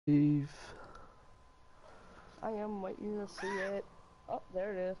Eve. I am waiting to see it. Oh,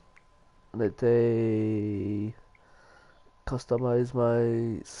 there it is. Let they customize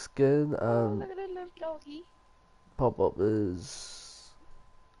my skin Oh, and look at that little doggy. pop up his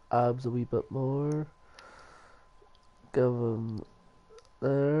abs a wee bit more. Give him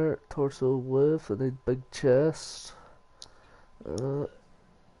there, torso width, I need big chest. Uh,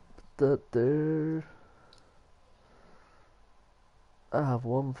 that there. I have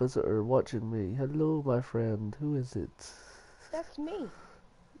one visitor watching me. Hello, my friend. Who is it? That's me.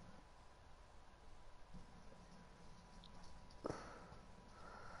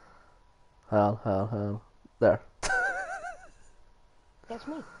 Hal. There. That's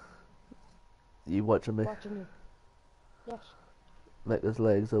me. You watching me? Watching you. Yes. Make his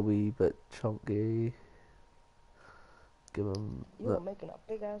legs a wee bit chunky. Give him You are that, making a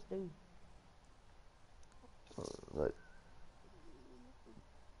big ass dude. like,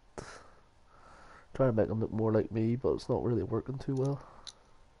 trying to make him look more like me, but it's not really working too well.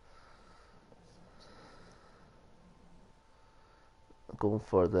 I'm going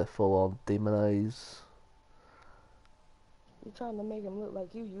for the full on demonize. You trying to make him look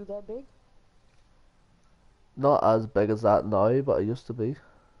like you? You that big? Not as big as that now, but I used to be.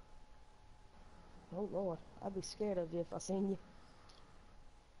 Oh Lord, I'd be scared of you if I seen you.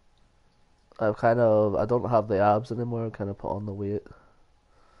 I don't have the abs anymore. I kind of put on the weight. And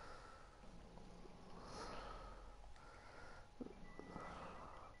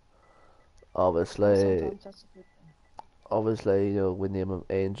Obviously, sometimes that's a good thing. we name him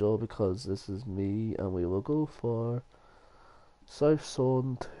Angel because this is me, and we will go for South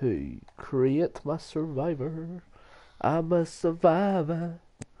Zone 2. Create my survivor. I'm a survivor.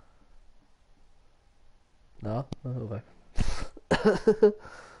 No? Oh, okay.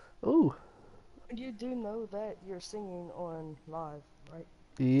 Oh, You do know that you're singing on live, right?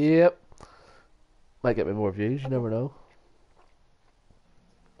 yep. Might get me more views, you Okay, never know.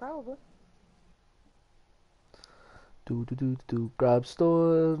 probably. Do. Grab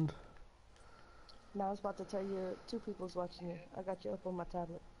stone. Now I was about to tell you two people's watching you. I got you up on my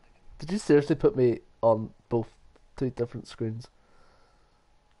tablet. Did you seriously put me on both two different screens?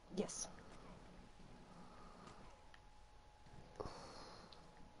 Yes.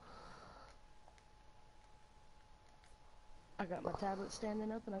 I got my tablet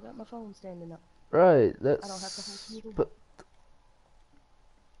standing up and I got my phone standing up. Right, I don't have to hold let's neither one. put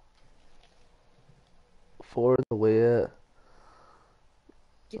 4 in the way,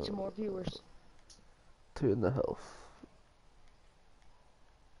 Get you more viewers. 2 in the health.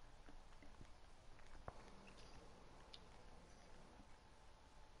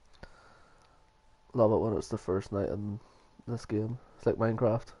 Love it when it's the first night in this game. It's like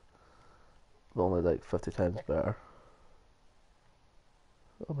Minecraft, but only like 50 times better.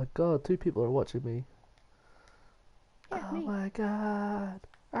 Oh my god, 2 people are watching me. Yeah, Oh me. my god.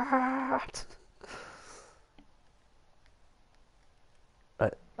 Ah.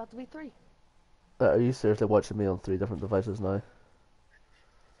 Right, About to be three. are you seriously watching me on 3 different devices now?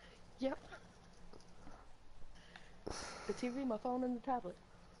 Yep. The TV, my phone, and the tablet.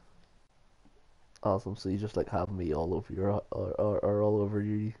 Awesome, so you just like have me all over your, or all over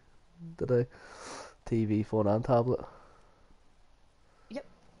you today? TV, phone and tablet? Yep.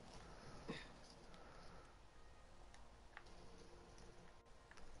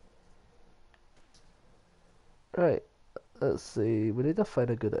 Right, let's see, we need to find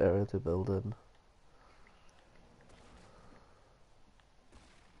a good area to build in.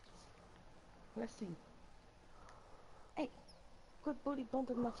 Let's see. Hey, quit booty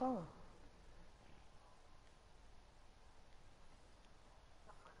bumping my phone.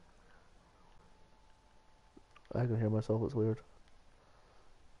 I can hear myself, it's weird.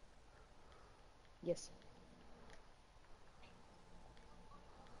 Yes.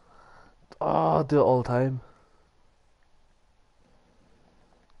 Oh, I do it all the time.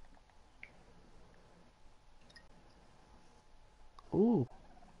 Ooh,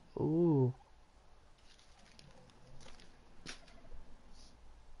 ooh.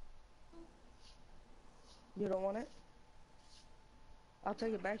 You don't want it? I'll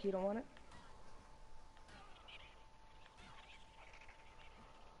take it back. You don't want it?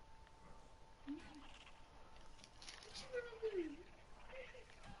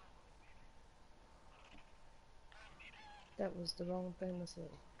 That was the wrong thing to say.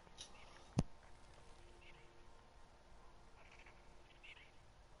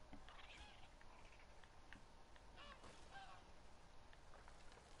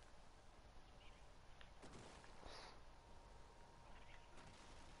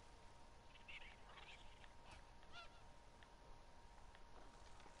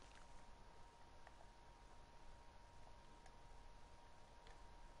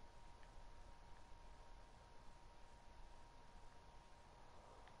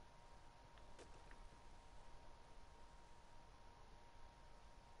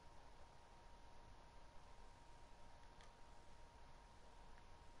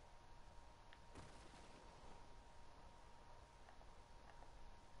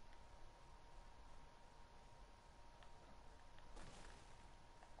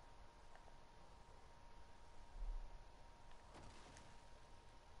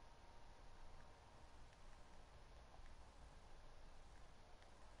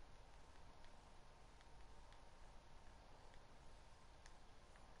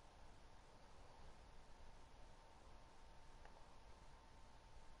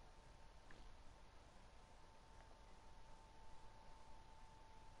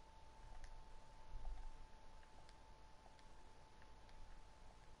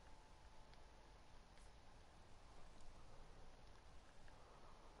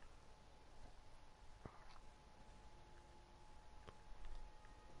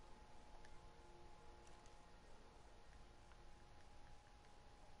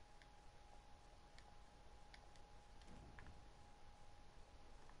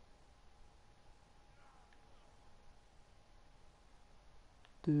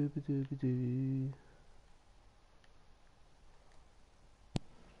 Dooby dooby doo.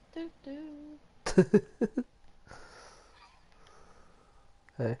 Do do.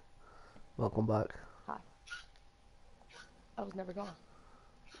 Hey, welcome back. Hi. I was never gone.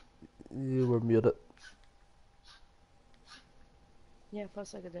 You were muted. Yeah, for a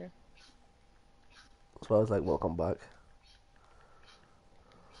second there. So I was like, welcome back.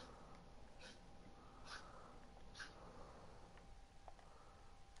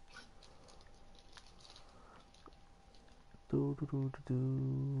 Do do do do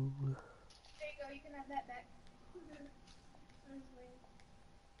do. There you go. You can have that back.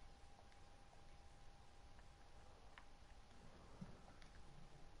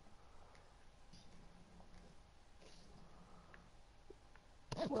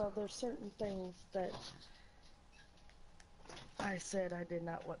 Well, there's certain things that I said I did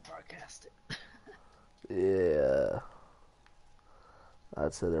not want broadcasted. Yeah,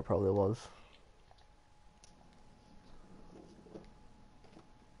 I'd say there probably was.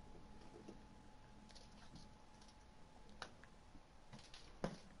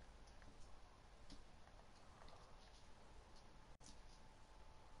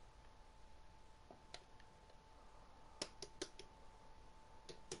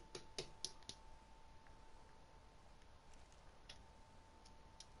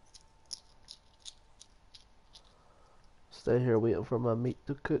 Stay here waiting for my meat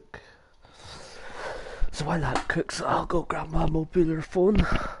to cook. So while that cooks, I'll go grab my mobile phone.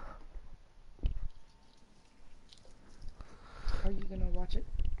 Are you gonna watch it?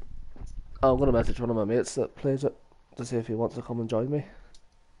 I'm gonna message one of my mates that plays it to see if he wants to come and join me.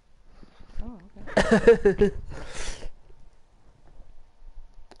 Oh, okay.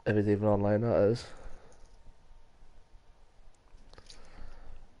 If he's even online, that is.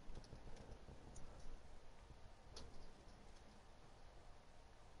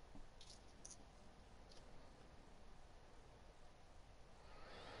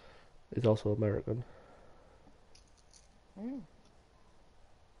 He's also American. Mm.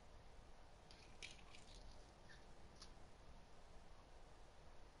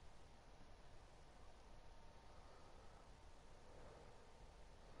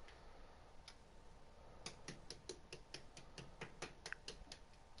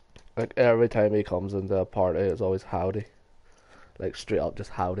 Like every time he comes into a party, it's always howdy. Like straight up,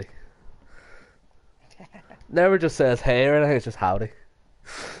 just howdy. Never just says hey or anything. It's just howdy.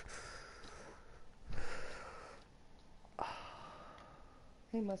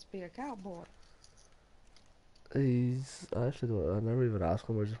 He must be a cowboy. He's I actually don't. I never even asked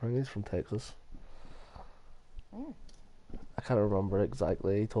him where's he from. He's from Texas. Mm. I can't remember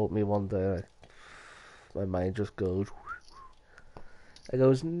exactly. He told me one day. My mind just goes. It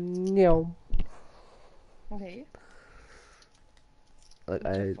goes no. Okay. Like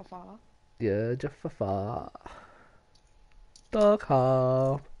I Jaffa. yeah, Jaffa. Dog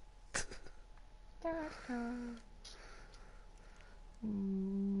hop. .com.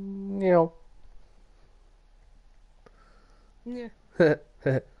 No. Yeah.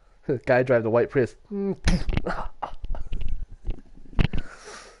 Guy drive the white Prius. You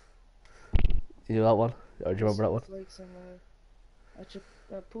know that one? Or do you The remember that one? snowflakes and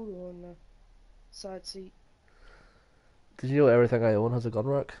a poodle in the side seat. Did you know everything I own has a gun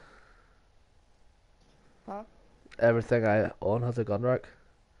rack? Huh? Everything I own has a gun rack.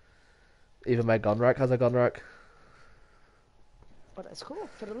 Even my gun rack has a gun rack. But that's cool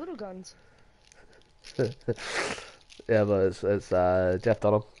for the little guns. Yeah, but it's Jeff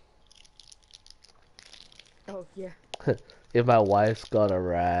Dunham. Oh yeah. Even my wife's got a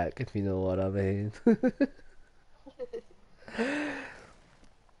rack, if you know what I mean.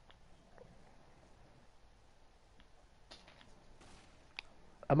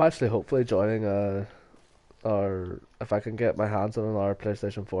 I'm actually hopefully joining or if I can get my hands on another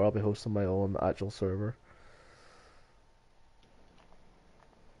PlayStation 4, I'll be hosting my own actual server.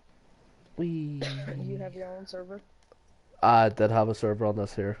 Wee. You have your own server. I did have a server on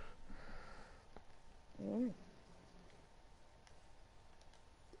this here, Mm.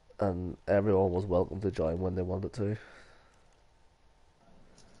 and everyone was welcome to join when they wanted to.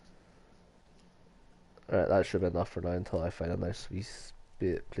 Alright, that should be enough for now until I find a nice wee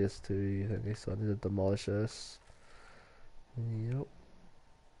place to thingy, so I need to demolish this. Yep.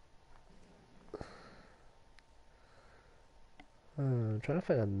 I'm trying to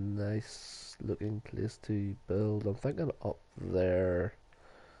find a nice looking place to build. I'm thinking up there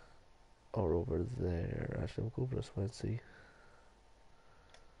or over there. Actually, we'll go over this way and see.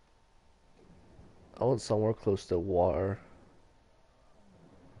 I want somewhere close to water.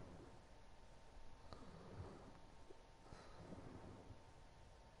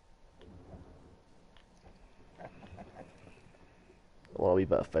 want a wee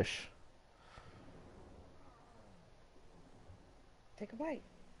bit of fish. Take a bite.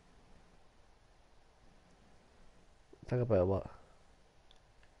 Think about what?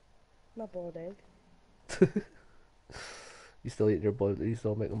 My boiled egg. You still eating your boiled? You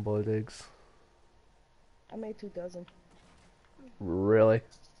still making boiled eggs? I made 2 dozen. Really?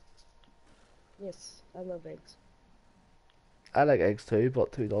 Yes, I love eggs. I like eggs too,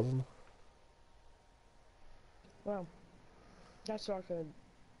 but 2 dozen. Well, that's so I could,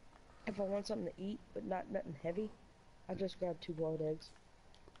 if I want something to eat, but not nothing heavy, I just grab 2 boiled eggs.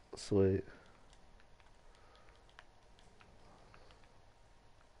 Sweet.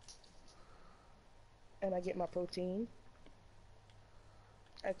 And I get my protein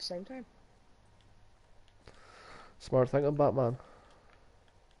at the same time. Smart thinking, Batman.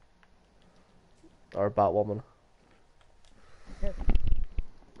 Or Batwoman.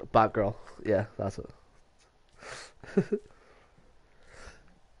 Batgirl. Yeah, that's it.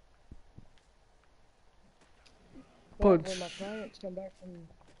 But when my Punch. clients come back from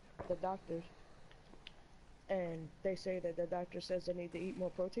the doctors and they say that the doctor says they need to eat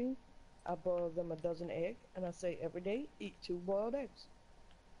more protein, I boil them a dozen egg and I say every day eat 2 boiled eggs.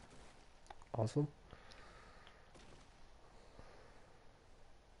 Awesome.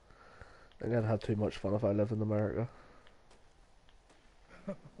 I think I'd have too much fun if I lived in America.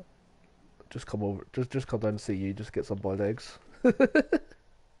 Just come over. Just come down to see you. Just get some boiled eggs. I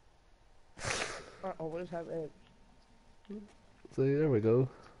always have eggs. See, there we go.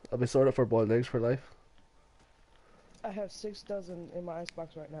 I'll be sorted for boiled eggs for life. I have 6 dozen in my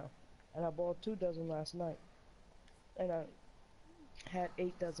icebox right now, and I boiled 2 dozen last night, and I had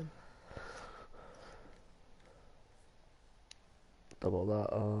 8 dozen. Double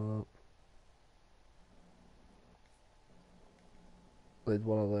that up. I need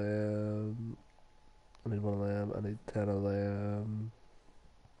one of them. I need one of them. I need 10 of them.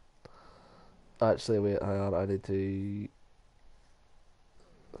 Actually, wait, hang on. I need to.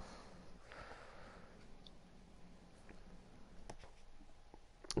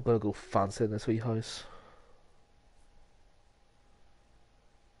 I'm gonna go fancy in this wee house.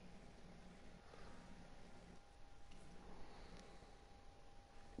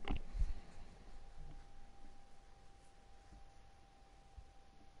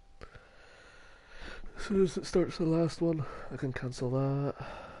 As soon as it starts the last one, I can cancel that.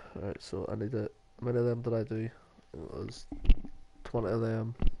 Alright, so I need it. How many of them did I do? It was 20 of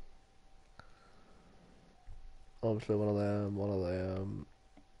them. Obviously, one of them, one of them.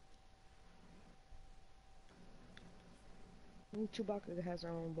 Chewbacca has her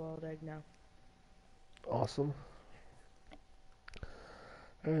own boiled egg now. Awesome.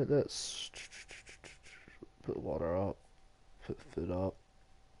 Alright, let's put water up, put food up,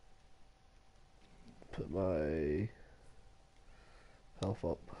 put my health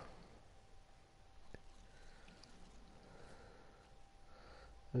up.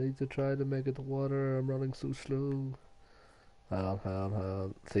 I need to try to make it to water. I'm running so slow. Hang on, hang on, hang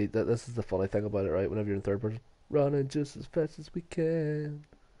on. See, this is the funny thing about it, right? Whenever you're in third person, running just as fast as we can.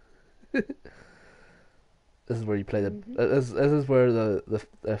 This is where you play the. Mm-hmm. This is where the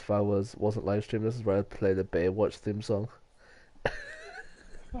if I wasn't live streaming, this is where I'd play the Baywatch theme song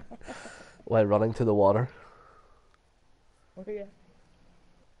while running to the water. Oh yeah.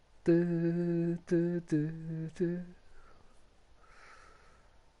 Du, du, du, du.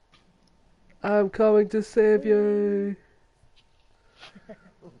 I'm coming to save you.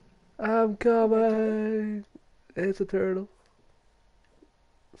 I'm Is that turtle? coming. It's a turtle.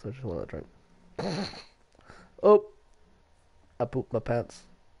 So I just want to drink. Oh, I pooped my pants.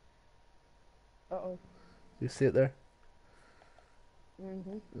 Uh-oh. You see it there?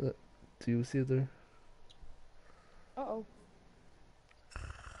 Mm-hmm. Do you see it there? Uh-oh.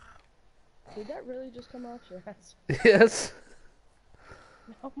 Did that really just come out your ass? Yes.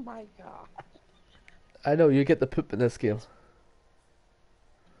 Oh my god. I know you get the poop in this game.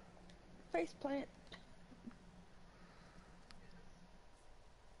 Face plant.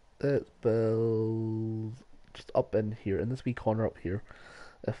 It builds just up in here, in this wee corner up here,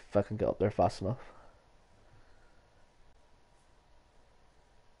 if I can get up there fast enough.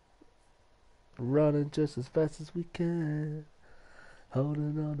 Running just as fast as we can,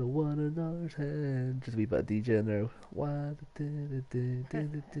 holding on to one another's hand. Just a wee bit of DJ in there.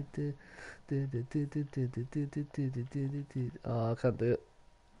 Oh, I can't do it.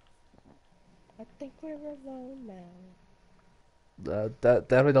 I think we're alone now. That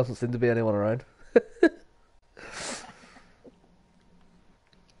definitely doesn't seem to be anyone around.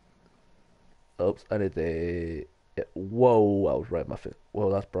 Oops, I need to. Yeah, whoa, I was right in my foot.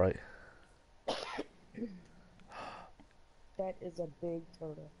 Whoa, that's bright. That is a big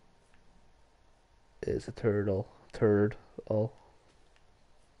turtle. It's a turtle. Turd. Oh.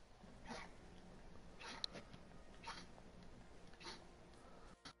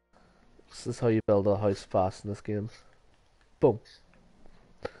 This is how you build a house fast in this game. Boom.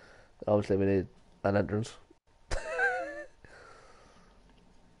 Obviously we need an entrance. You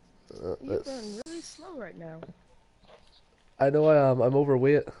run It's... really slow right now. I know I am. I'm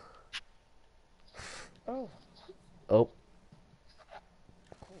overweight. Oh, Oh,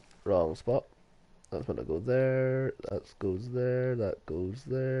 wrong spot. That's gonna go there. That goes there. That goes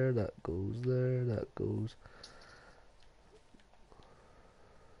there. That goes there. That goes.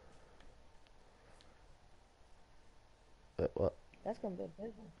 Wait, what? that's gonna be a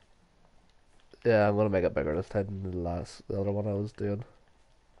big one. Yeah, I'm gonna make it bigger this time than the other one I was doing.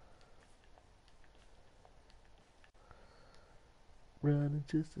 Running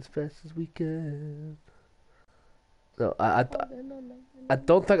just as fast as we can. No, Oh, no, no, no, I no.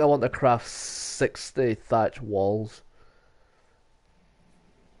 don't think I want to craft 60 thatch walls.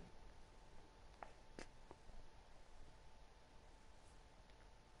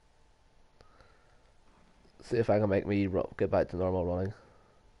 See if I can make me get back to normal running.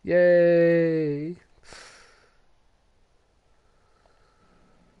 Yay!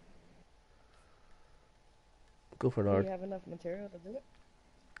 Go for Do Nord. you have enough material to do it?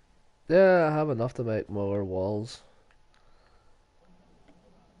 Yeah, I have enough to make more walls.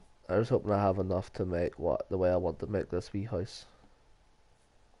 I was hoping I have enough to make what the way I want to make this wee house.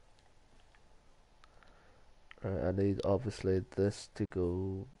 Right, I need obviously this to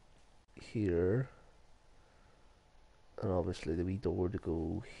go here, and obviously the wee door to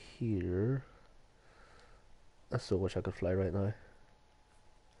go here. I so wish I could fly right now.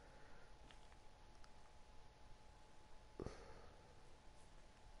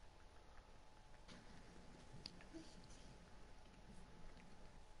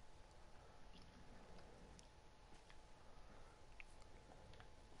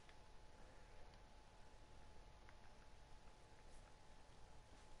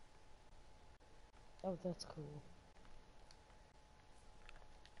 Oh, that's cool.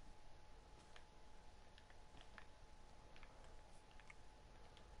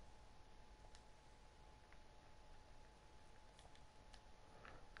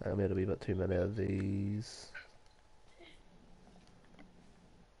 I made a wee bit too many of these.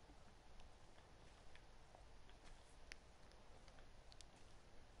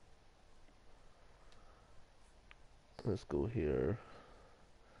 Let's go here.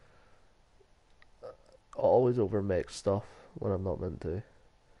 I always over make stuff when I'm not meant to.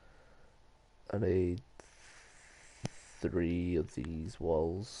 I need 3 of these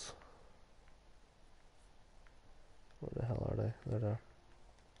walls. Where the hell are they? There they are.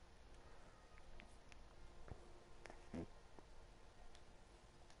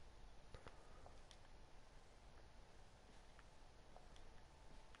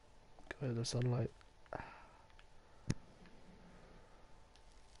 Go out of the sunlight.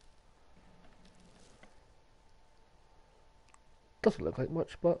 Doesn't look like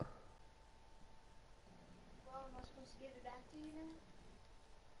much, but Well, am I supposed to give it back to you now?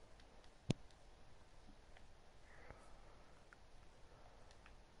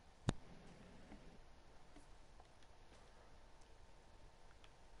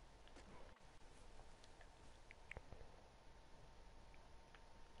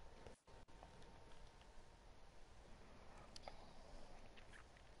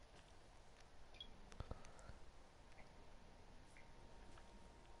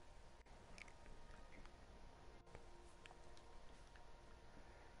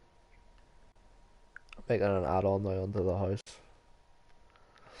 I'm making an add-on now onto the house.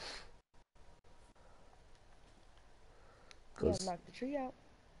 Yeah, Because, knock the tree out.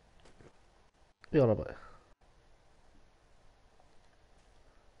 be honest about it.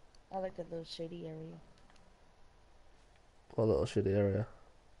 I like that little shady area What little shitty area.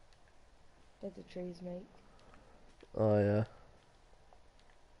 that the trees make. Oh yeah.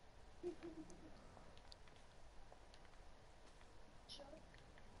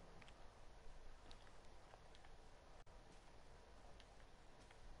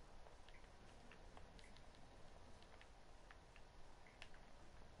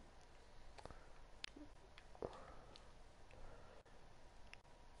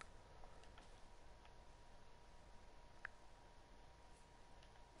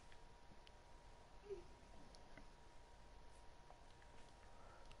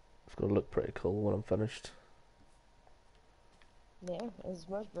 It's gonna look pretty cool when I'm finished. Yeah, it's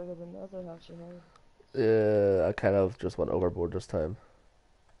much bigger than the other house you had. Yeah, I kind of just went overboard this time.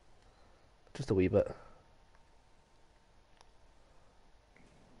 Just a wee bit.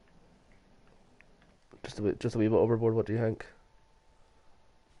 Just a wee bit overboard. What do you think?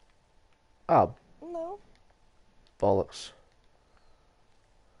 Ah, No. bollocks.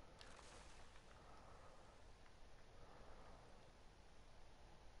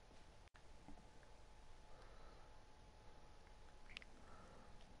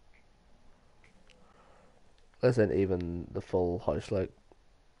 This ain't even the full house. Like,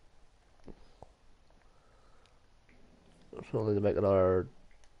 it's only to make another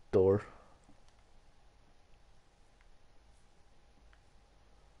door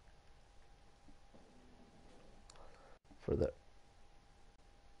for the.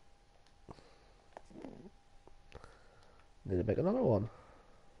 Need to make another one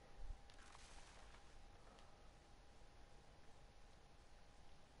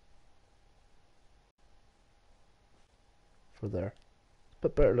for there.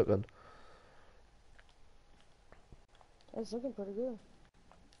 But better looking. It's looking pretty good.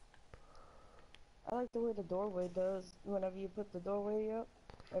 I like the way the doorway does. Whenever you put the doorway up,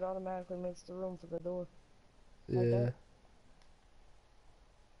 it automatically makes the room for the door. Like that. Yeah.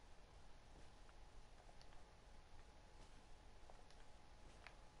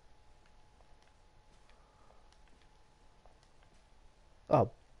 Oh,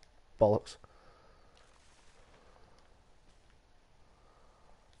 bollocks.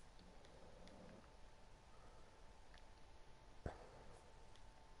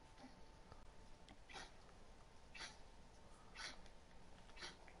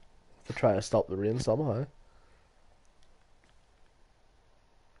 To try to stop the rain somehow.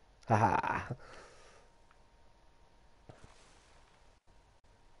 Haha.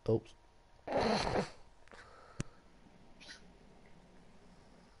 Oops.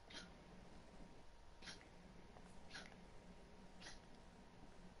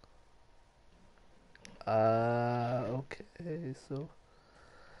 Okay, so.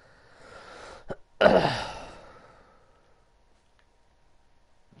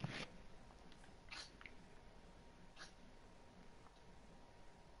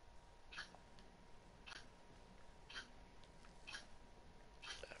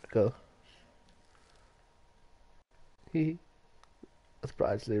 Go. Hee. That's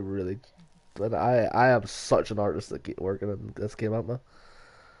actually really. But I am such an artist that keep working in this game, aren't I?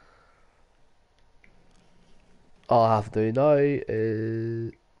 All I have to do now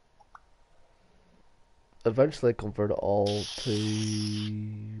is eventually convert it all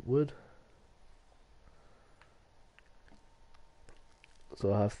to wood.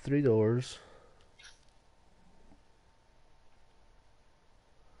 So I have three doors.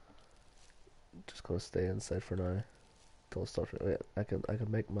 Just gonna stay inside for now. Till it starts. Wait, I can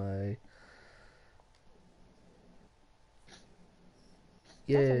make my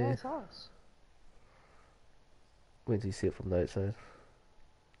That's a yeah. nice house. Wait till you see it from the outside.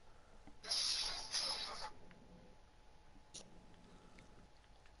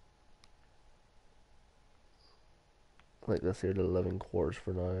 Like this here, the living quarters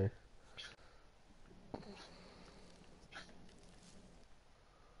for now.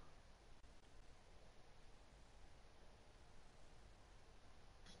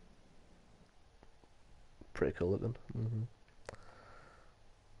 Pretty cool looking.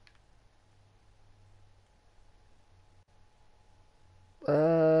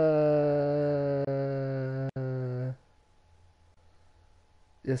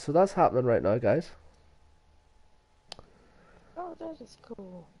 Yeah, so that's happening right now, guys. Oh, that is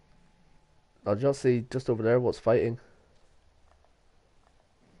cool. I'll just see just over there what's fighting.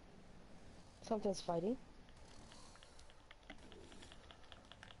 Something's fighting.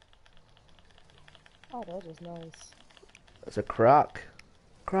 Oh, that is nice. There's a crack.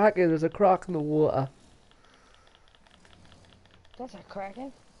 Cracking, there's a crack in the water. That's a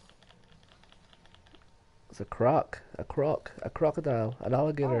kraken. There's a crack, a croc, a crocodile, an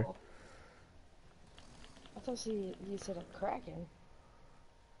alligator. Oh, I thought you said a kraken.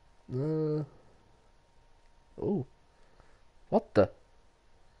 Uh, oh, what the?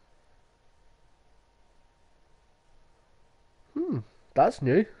 Hmm, that's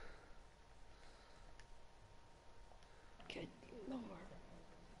new. Good lord.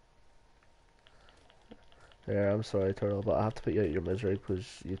 Yeah, I'm sorry, Turtle, but I have to put you out of your misery because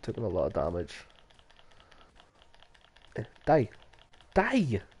you've taken a lot of damage. Die.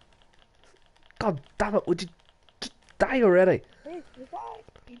 Die! God damn it, would you just die already? Hey, he died.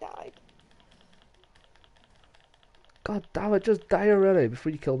 He died. God damn it, just die already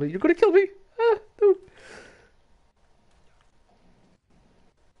before you kill me. You're gonna kill me! Ah, no.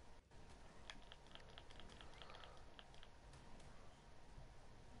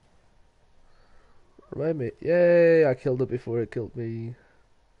 Remind me. Yay, I killed it before it killed me.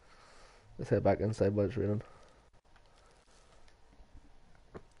 Let's head back inside while it's raining.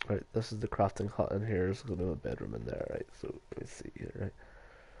 Right, this is the crafting hut in here. There's gonna be a bedroom in there, right? So let me see here,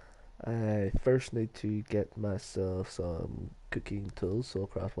 right? I first need to get myself some cooking tools, so I'll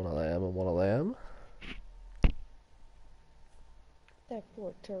craft one of them and one of them. That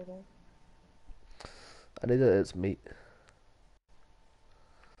poor turtle. I need it, it's meat.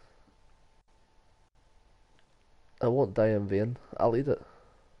 I won't die in vain. I'll eat it.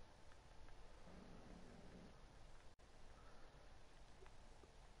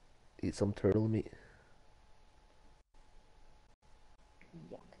 Eat some turtle meat.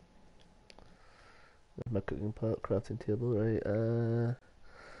 Yuck. There's my cooking pot, crafting table, right?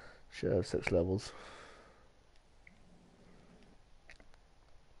 Should have 6 levels.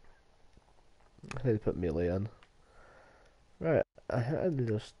 I need to put melee in. Right, I need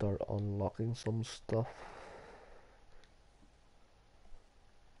to start unlocking some stuff.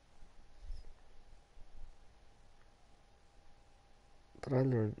 Did I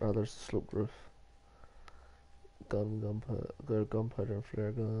learn? Oh, there's the sloped roof. Gunpowder and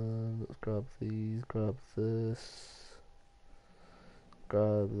flare gun. Let's grab these, grab this,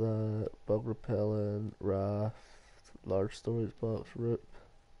 grab that. Bug repellent, raft, large storage box, rope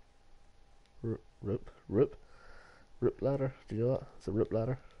ladder. Do you know that? It's a rope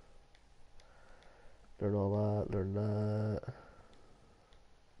ladder. Learn all that, learn that.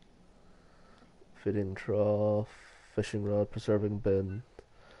 Feeding trough, fishing rod, preserving bin,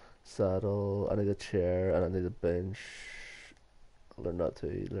 saddle. I need a chair and I need a bench. Learn that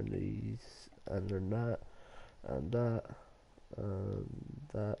too. Learn these and learn that and that and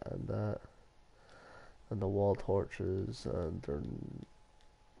that and that and the wall torches and learn.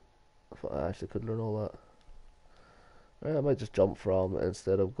 If I actually could learn all that. Right, I might just jump from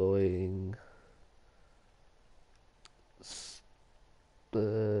instead of going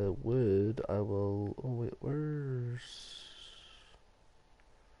the wood. I will. Oh wait, where's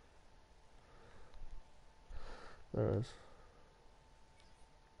there it is.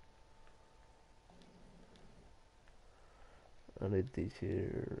 I need these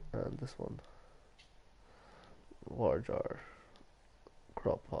here and this one. Water jar,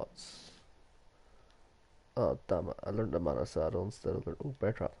 crop pots. Oh damn it! I learned the mana saddle instead of oh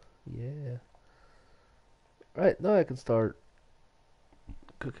bear trap. Yeah. Right now I can start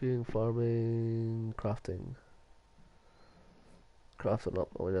cooking, farming, crafting up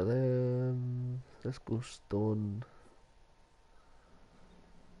one of them. Let's go stone.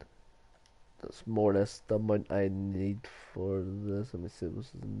 That's more or less the amount I need for this. Let me see. This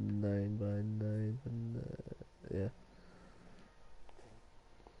is 9 by 9. And, yeah.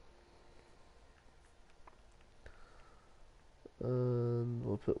 And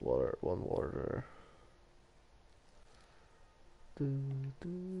we'll put one water there.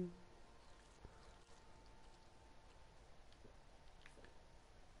 Do.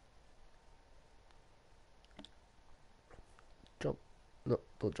 Jump. No,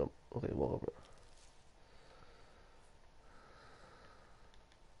 don't jump. Okay, walk over it.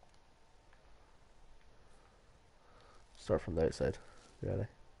 Start from the outside. You ready?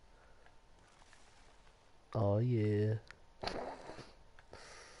 Oh yeah.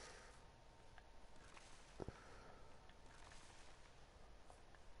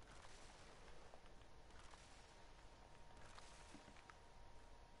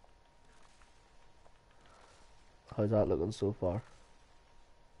 How's that looking so far?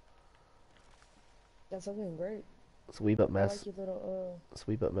 That's looking great. It's a wee bit I like mess. your little It's a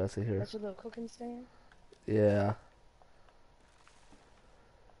wee bit messy here. that's your little cooking stand. Yeah.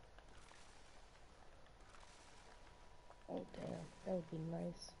 Oh damn, that would be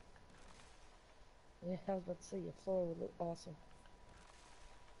nice. Yeah, I was about to say your floor would look awesome.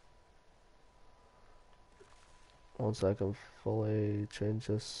 Once I can fully change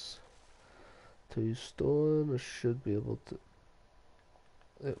this to stone, I should be able to.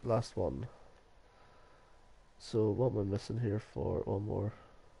 Last one. So what am I missing here for? One more.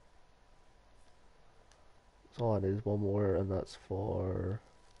 So all I need is one more, and that's for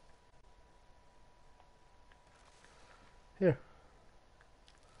here.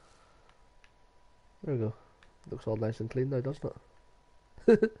 There we go. Looks all nice and clean now, doesn't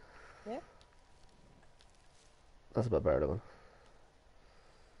it? Yeah, That's a bit better looking.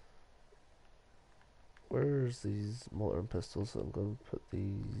 Where's these mortar and pistols? I'm going to put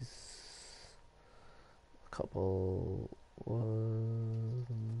these a couple one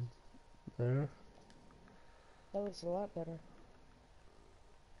there, that looks a lot better.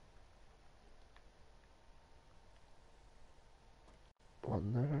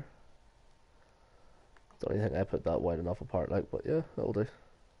 one there. Don't even think I put that wide enough apart, like, but yeah, that'll do.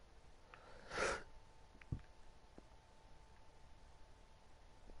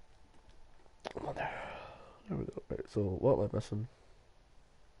 Come on there. There we go. Right, so what am I missing?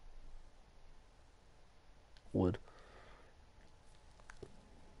 Wood.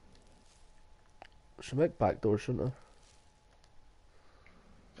 Should make back doors, shouldn't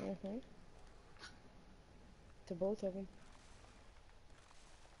Mm-hmm. To both of them.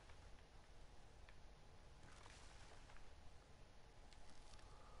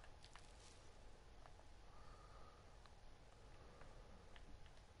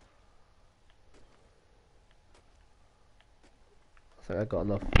 I think I got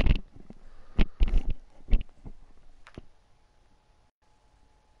enough.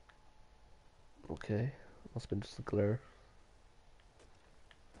 Okay. Must have been just a glare.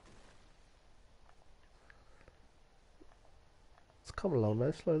 It's coming along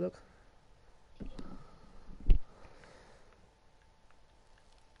nicely, look.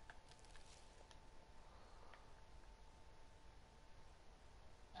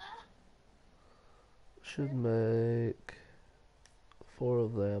 Should make 4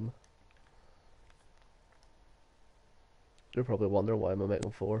 of them. You're probably wondering why am I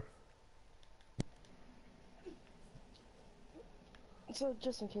making 4. So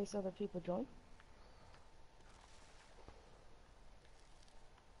just in case other people join.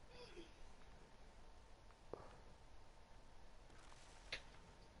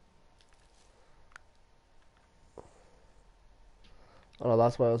 Oh no,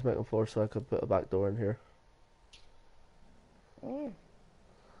 that's why I was making 4 so I could put a back door in here. Mm.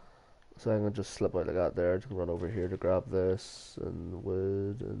 So I'm gonna just slip out like that there. Just run over here to grab this and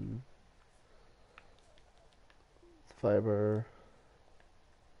wood and fiber.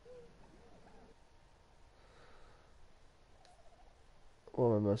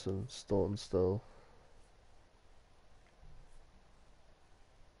 What am I missing? Stone still.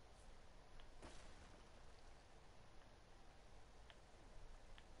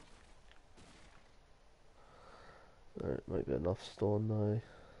 There might be enough stone now.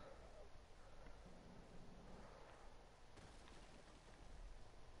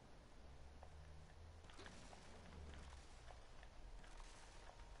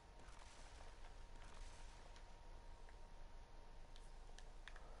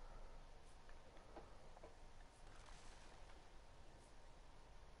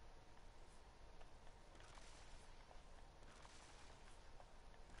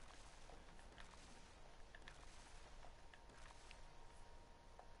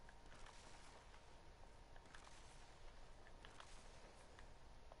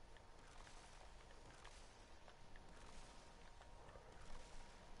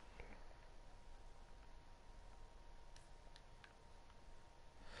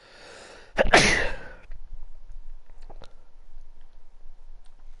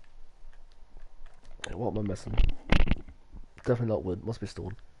 Okay, what am I missing? Definitely not wood. Must be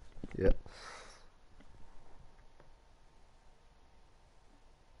stone. Yeah.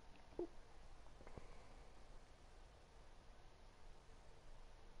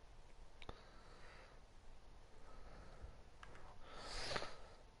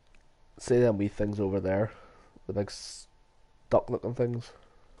 See them wee things over there? The big duck looking things?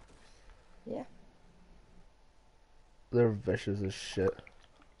 Yeah. They're vicious as shit.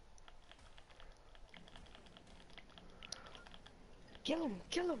 Kill him!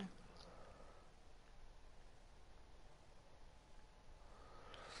 Kill him!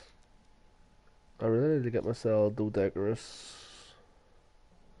 I really need to get myself dodecarus.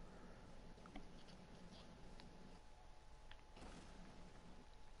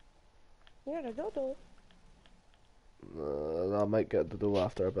 Yeah, the dodo. I might get the dough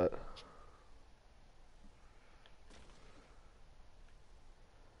after a bit.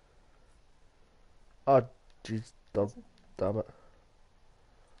 Oh, jeez, That's damn it.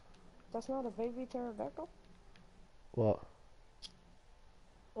 that's not a baby pterodactyl. What?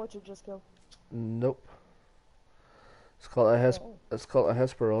 What you just killed? Nope. It's called a Oh. it's called a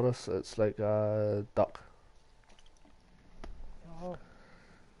Hesperornis. It's like a duck. Oh.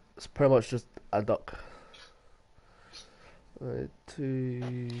 It's pretty much just a duck.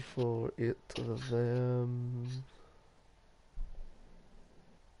 2, 4, 8 of them.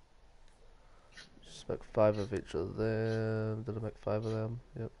 Just make 5 of each of them. Did I make 5 of them?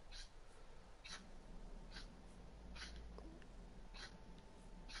 Yep.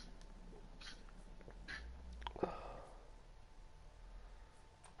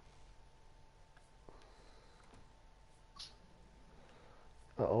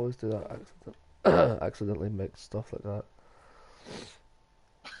 I always do that accidentally make stuff like that.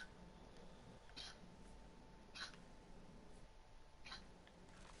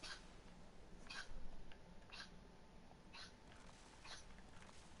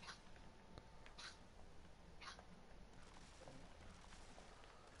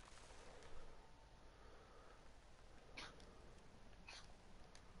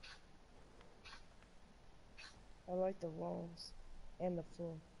 I like the walls and the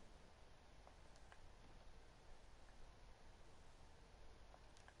floor.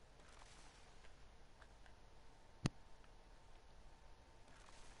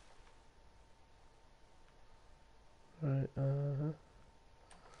 Right,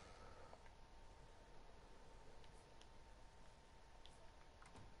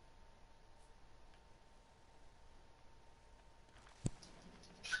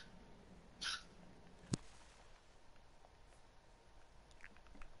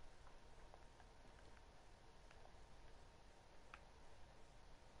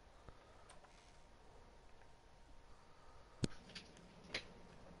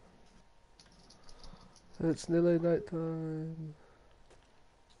 it's nearly night time.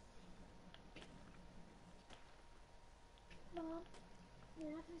 Mom, may I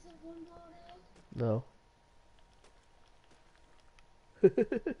play some football now? No.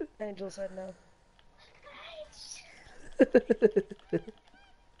 Angel said no.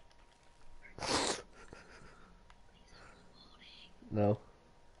 No.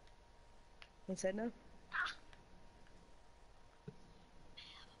 He said no.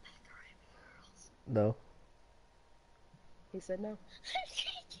 No. He said no.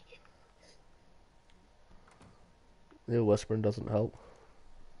 The whispering doesn't help.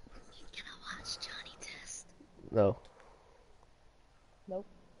 He's gonna watch Johnny Test. No. Nope.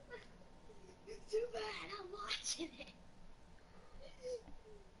 Too bad, I'm watching it. Hey, I'm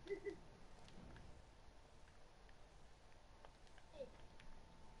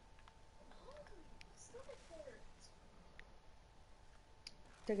hungry. My stomach hurts.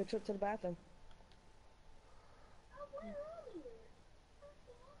 Take a trip to the bathroom. I went earlier.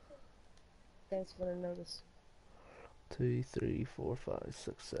 Thanks for the notice. 2, 3, 4, 5,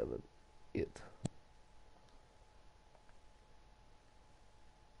 6, 7, 8.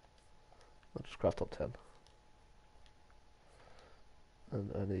 I'll just craft up 10.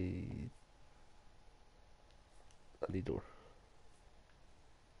 And any door.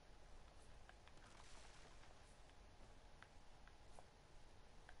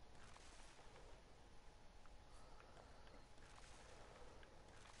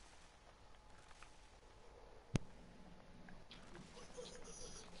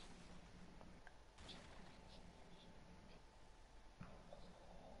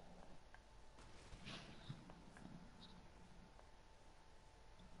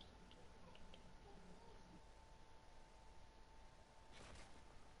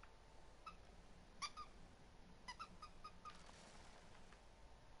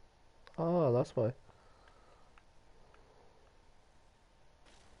 Ah, that's why.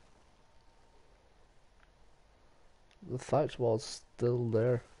 The thatch wall's still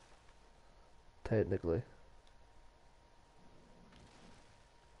there, technically.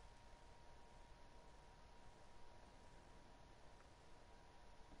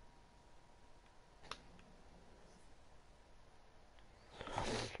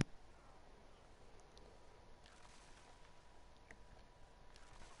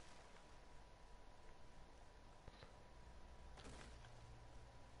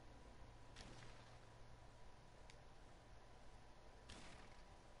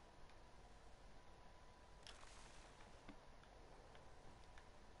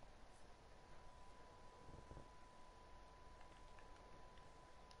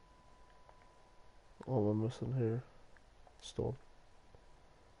 What am I missing here? Stone.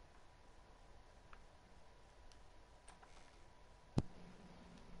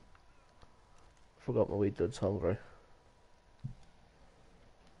 Forgot my wee dude's hungry.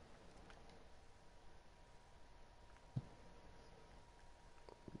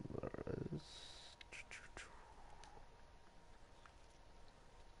 There is.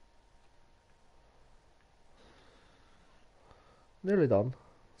 Nearly done.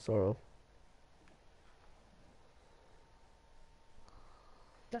 Sort of.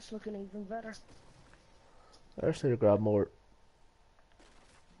 That's looking even better. I just need to grab more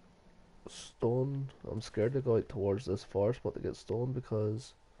stone. I'm scared to go out towards this forest but to get stone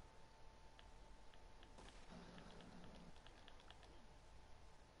because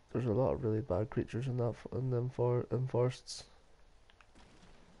there's a lot of really bad creatures in that in forests.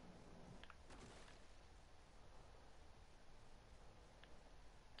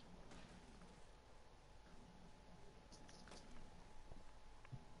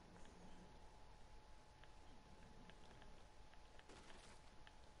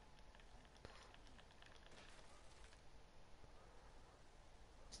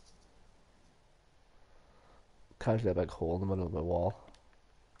 Casually a big hole in the middle of my wall.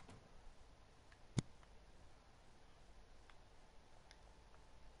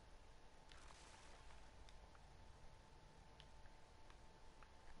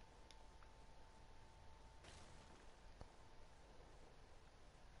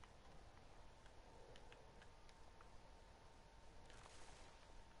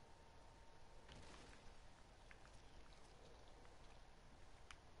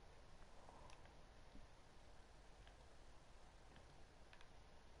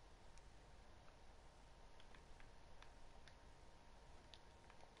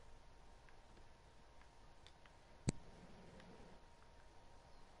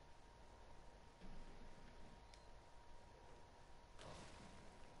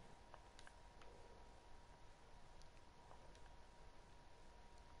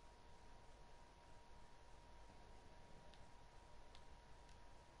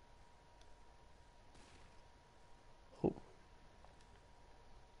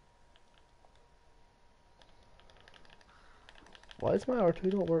 Why is my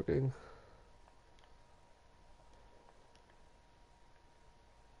R2 not working?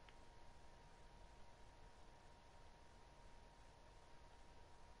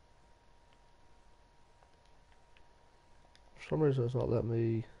 For some reason it's not letting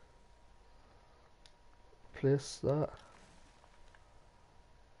me place that.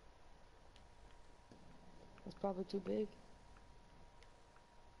 It's probably too big.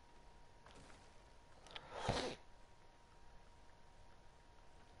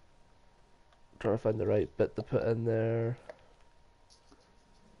 Trying to find the right bit to put in there.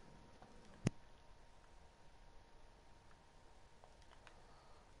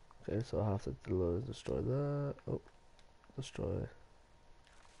 Okay, so I have to destroy that. Oh, destroy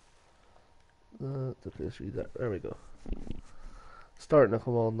that. The place read that. There we go. Starting to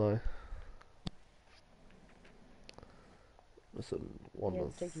come on now. Listen, one You have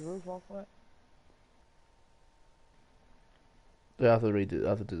of. to take your roof off it. I have to redo. I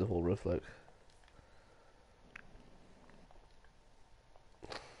have to do the whole roof, like.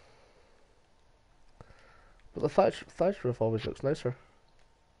 But the thatch roof always looks nicer.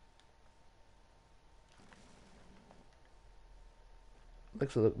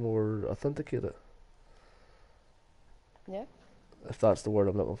 Makes it look more authenticated. Yeah, If that's the word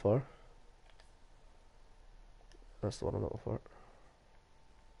I'm looking for. That's the one I'm looking for.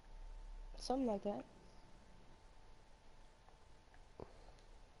 something like that.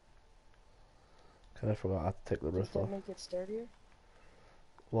 Okay, I forgot I had to take the Does roof that off. make it sturdier?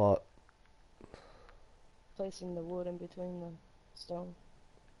 What? Placing the wood in between the stone.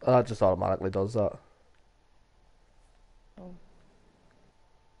 That just automatically does that. Oh,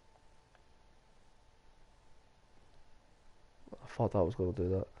 I thought that was going to do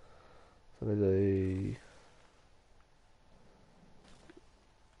that. So I need to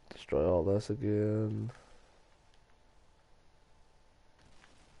destroy all this again.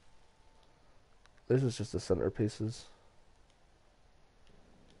 This is just the centerpieces.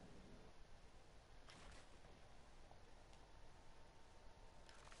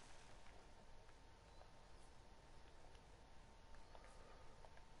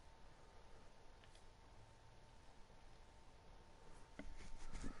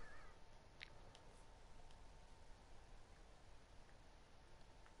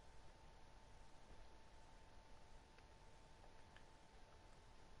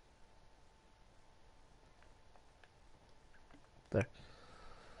 There.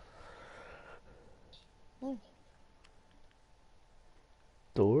 hmm.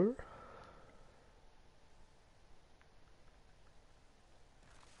 Door?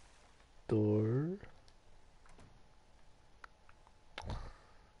 Door?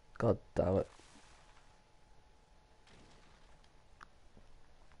 God damn it.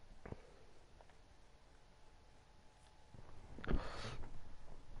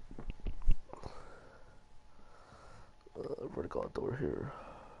 I've already got a door here.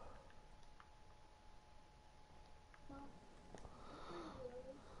 Mom, where's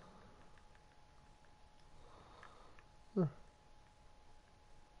Lily?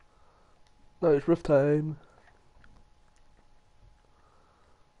 Now it's roof time.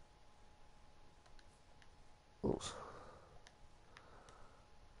 Oops.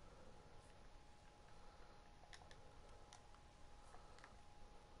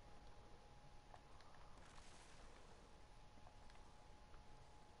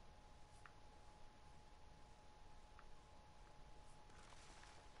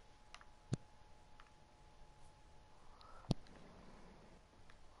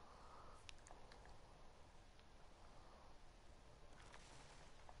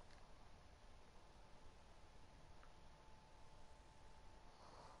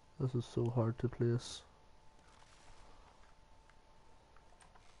 This is so hard to place.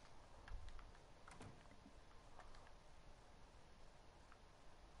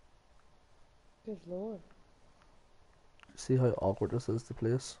 Good lord. See how awkward this is to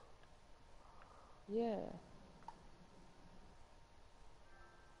place? Yeah.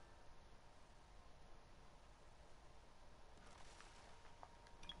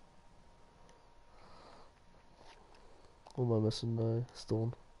 What am I missing now?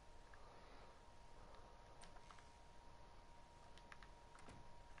 Stone.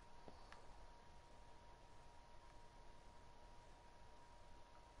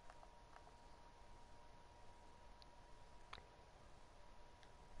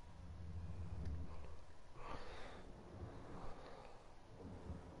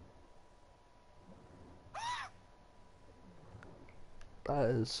 That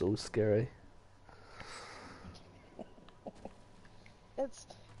is so scary. It's.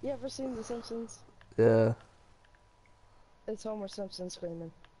 You ever seen The Simpsons? Yeah. It's Homer Simpson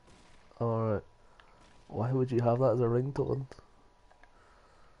screaming. Alright. Why would you have that as a ringtone?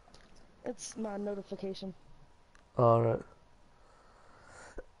 It's my notification. Alright.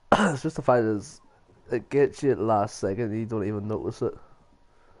 It's just the fact is, it gets you at the last second and you don't even notice it.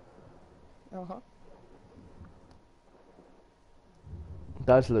 Uh huh.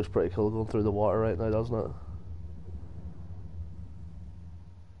 That actually looks pretty cool going through the water right now, doesn't it?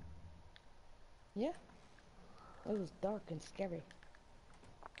 Yeah. It was dark and scary.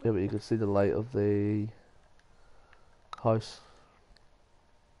 Yeah, but you can see the light of the house.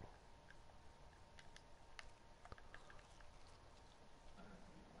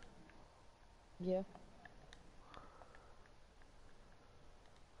 Yeah.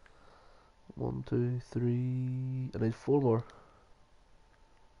 One, two, three. I need four more.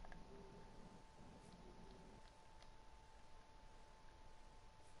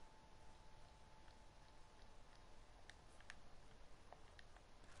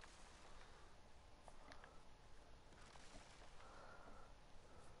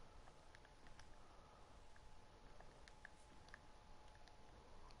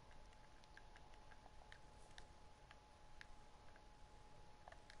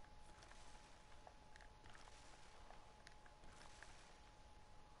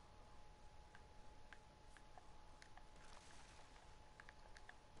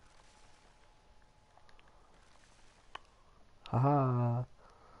 Haha.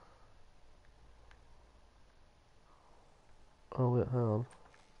 Oh wait, hang on.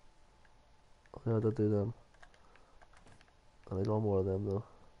 Yeah, I did do them. I need one more of them though.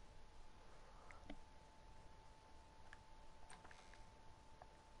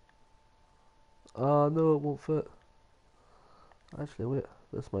 Ah, no, it won't fit. Actually, wait,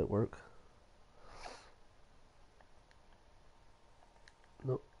 this might work.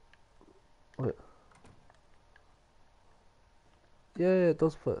 Nope, wait. Yeah, yeah, it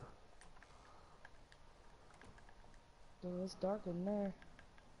does fit. So it's dark in there.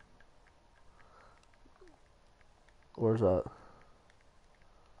 Where's that?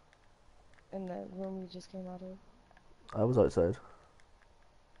 In that room you just came out of. I was outside.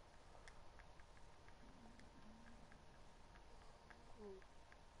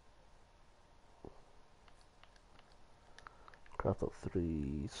 Craft up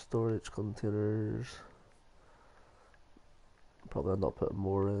three storage containers. Probably end up putting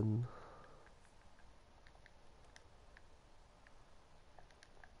more in.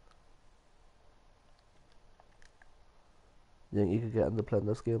 You think you could get into playing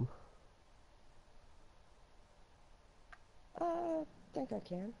this game? I think I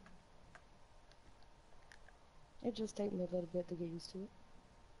can. It just take me a little bit to get used to it.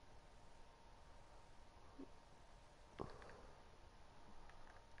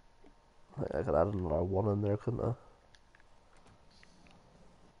 I could add another one in there, couldn't I?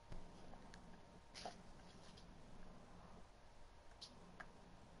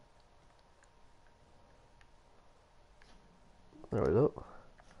 There we go.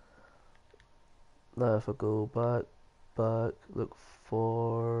 Now if I go back, look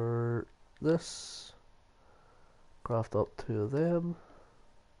for this. Craft up two of them.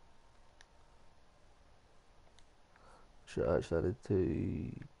 Shit, actually I need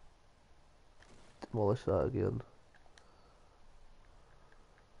to demolish that again.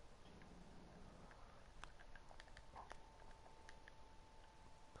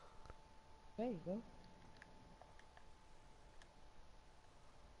 There you go.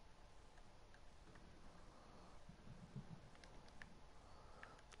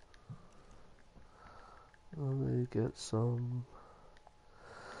 Let me get some.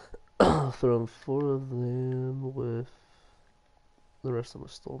 Throw four of them with the rest of my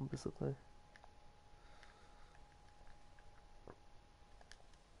stone, basically.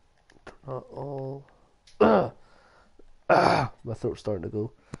 Not all. My throat's starting to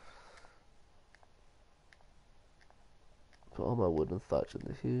go. Put all my wood and thatch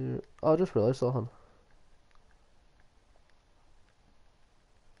into here. Oh, I just realised something.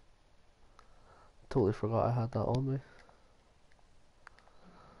 Totally forgot I had that on me.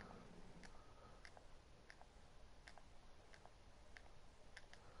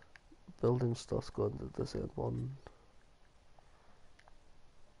 Building stuff's going to this end one.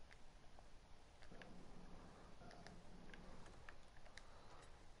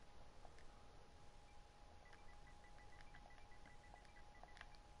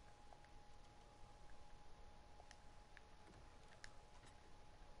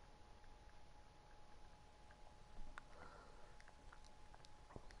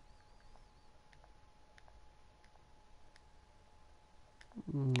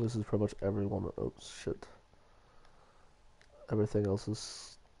 This is pretty much everyone. Oh shit. Everything else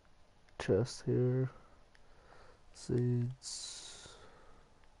is chest here. Seeds.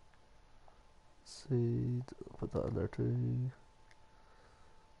 Seed. Put that in there too.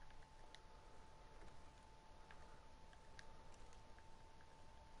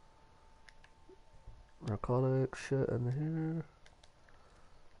 Narcotic shit in here.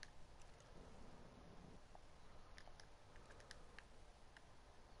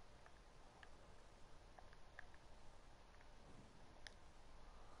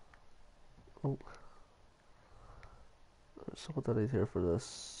 Oh, so what do I need here for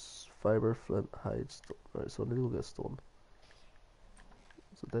this? Fiber, flint, hide, stone. Right, so I need to go get stone.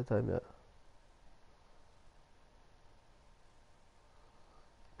 Is it daytime yet?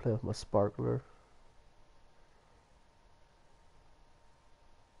 Play with my sparkler.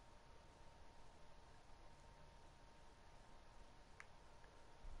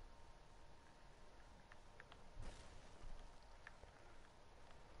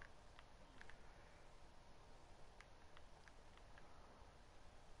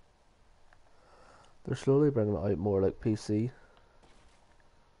 They're slowly bringing it out more like PC,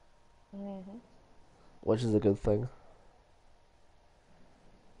 Mm-hmm. which is a good thing.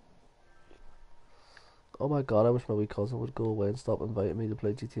 Oh my god, I wish my wee cousin would go away and stop inviting me to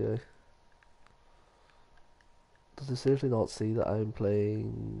play GTA. Does he seriously not see that I'm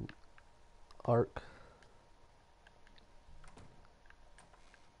playing Ark?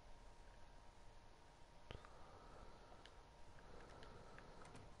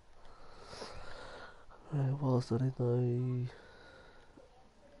 Right, what else do I need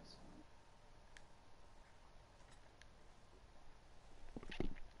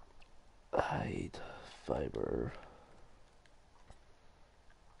now? Hide, fiber.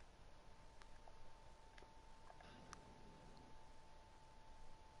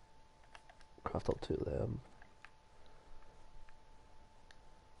 Craft up two of them.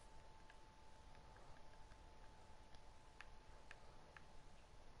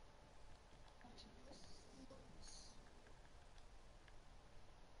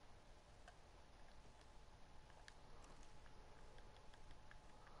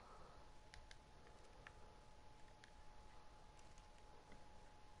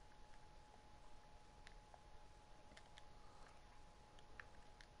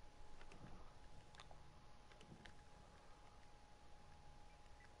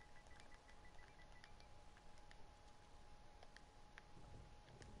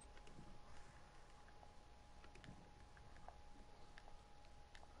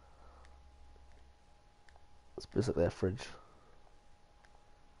 It's basically a fridge.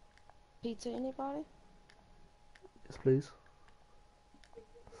 Pizza, anybody? Yes, please.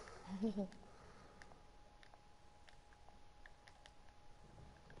 I'm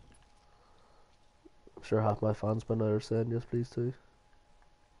sure half my fans by now are saying yes, please too.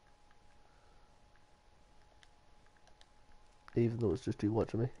 Even though it's just you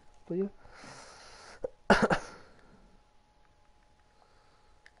watching me. But yeah.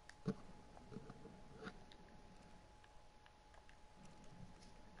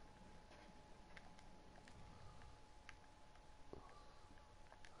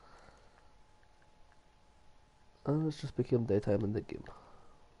 And it's just became daytime in the game.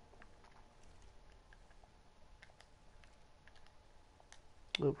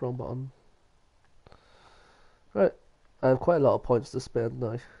 Oh, wrong button. Right. I have quite a lot of points to spend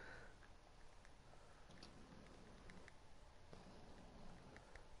now.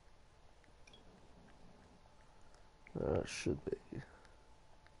 Should be.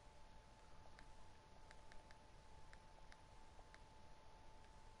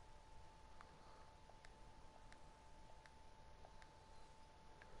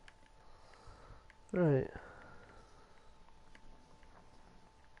 Right.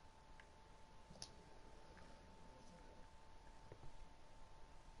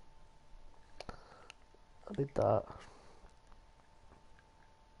 I need that.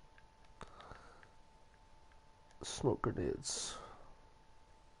 Smoke grenades.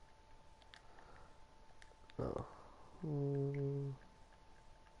 No. Mm,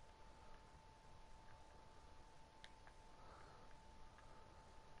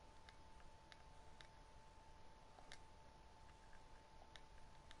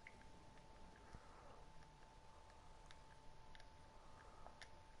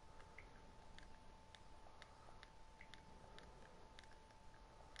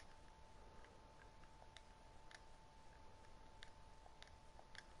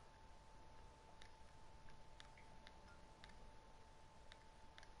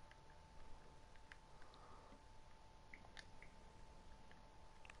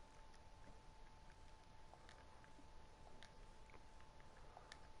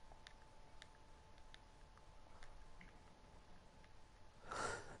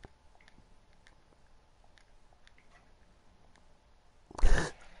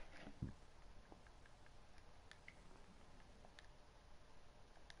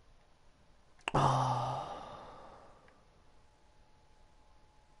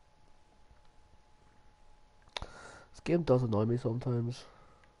 This game does annoy me sometimes.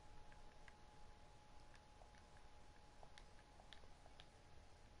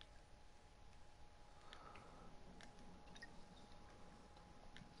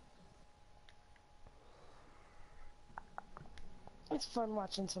 It's fun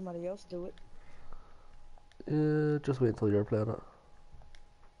watching somebody else do it. Yeah, just wait until you're playing it.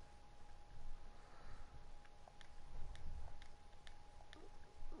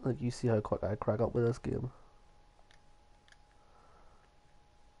 Like, you see how quick I crack up with this game.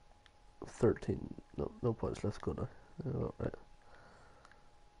 13. No, no points. Let's go now. Right.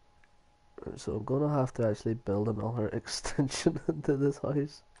 Right, so I'm gonna have to actually build another extension into this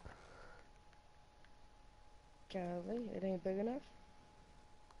house. Golly, it ain't big enough.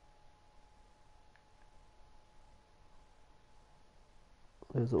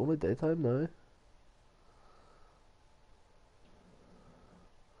 Is it only daytime now?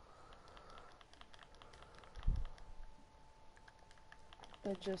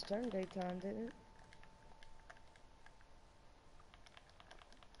 It just turned daytime, didn't it?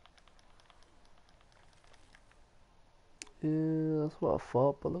 Yeah, that's what I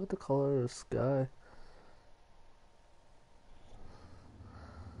thought, but look at the color of the sky.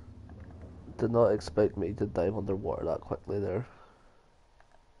 Did not expect me to dive underwater that quickly there.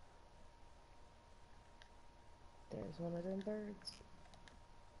 There's one of them birds.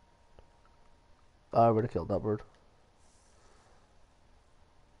 I already killed that bird.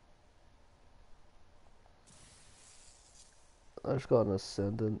 I just got an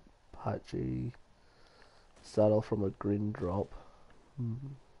ascendant patchy saddle from a green drop.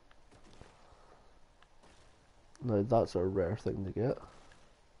 Now that's a rare thing to get.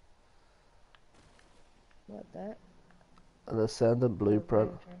 What that? An ascendant A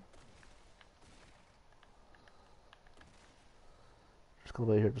blueprint. lantern. Just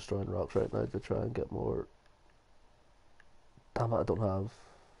gonna be here destroying rocks right now to try and get more. Damn it, I don't have.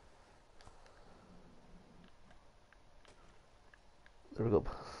 There we go.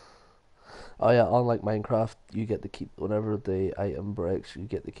 Oh yeah, unlike Minecraft, you get to keep whenever the item breaks, you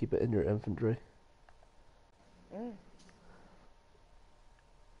get to keep it in your inventory. Mm.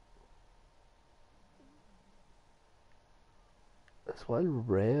 It's wild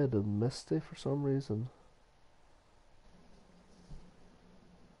red and misty for some reason.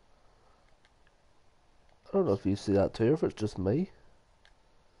 I don't know if you see that too, or if it's just me.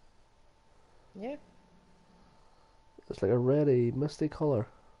 Yeah. It's like a reddy, misty colour.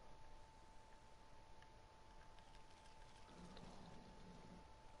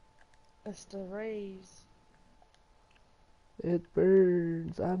 It's the rays. It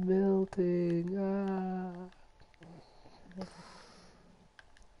burns. I'm melting. Ah.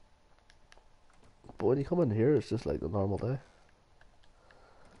 But when you come in here, it's just like a normal day.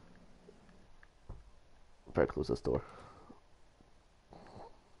 Better close this door.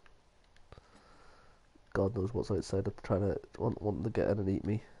 God knows what's outside. I'm trying to wanting to get in and eat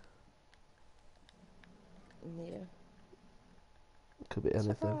me. Yeah. Could be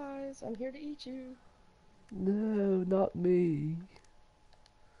anything. Surprise! I'm here to eat you. No, not me.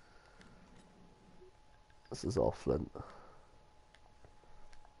 This is all flint.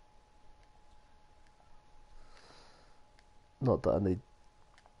 Not that I need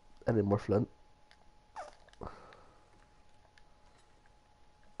any more flint.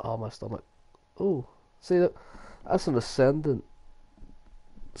 Oh, my stomach. Oh, see that? That's an ascendant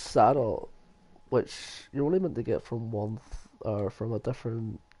saddle, which you're only meant to get from one or from a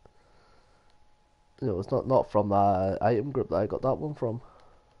different. It's not from that item group that I got that one from.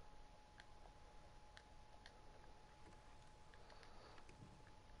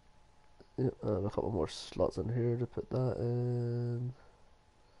 Yeah, a couple more slots in here to put that in.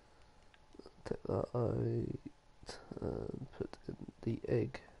 Take that out and put in the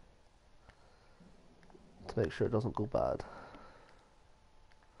egg to make sure it doesn't go bad.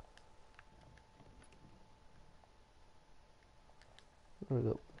 There we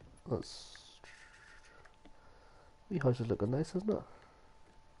go. That's. The house is looking nice, isn't it?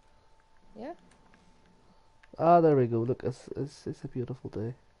 Yeah. Ah, there we go. Look, it's a beautiful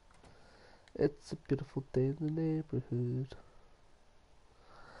day. It's a beautiful day in the neighborhood.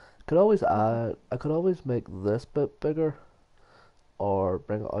 Could always add. I could always make this bit bigger, or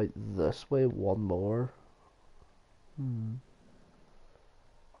bring it out this way one more. Hmm.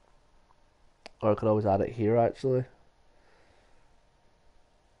 Or I could always add it here actually.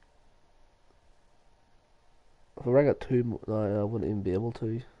 If I bring it two, no, I wouldn't even be able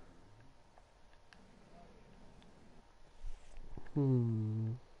to.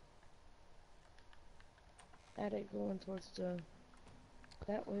 Hmm. Add it going towards the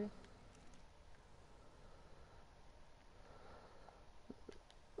that way.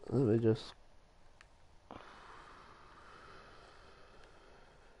 Let me just.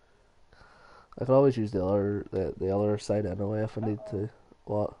 I can always use the other side anyway if I need Uh-oh. to.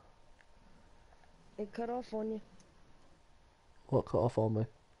 What? It cut off on you. What cut off on me?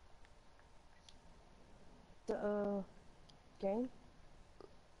 The, game?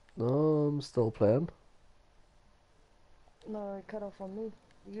 No, I'm still playing. No, it cut off on me.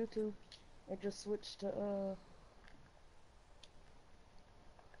 YouTube. It just switched to,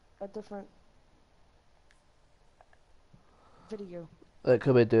 a different video. It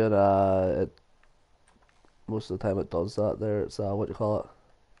could be doing most of the time it does that there. It's what do you call it?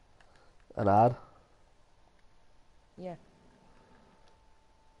 An ad. Yeah.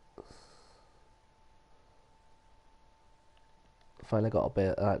 Finally got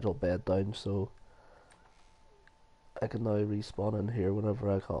an actual bed down, so I can now respawn in here whenever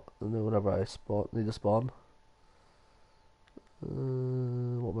I need to spawn.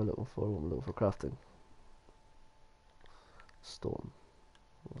 What am I looking for? What am I looking for? Crafting. Stone.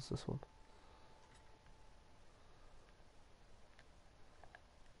 What's this one?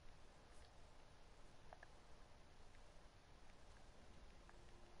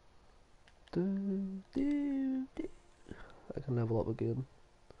 I can level up again.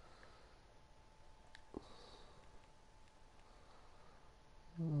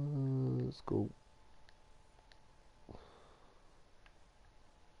 Let's go.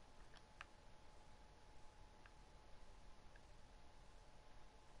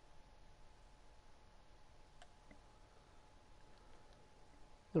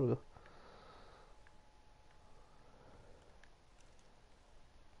 There we go.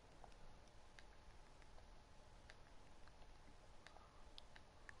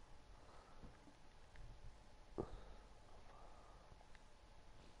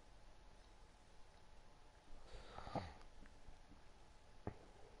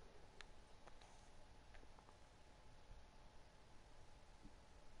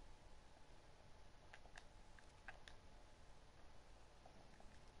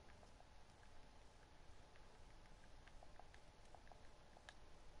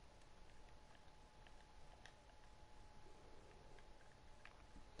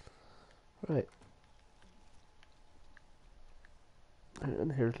 Right.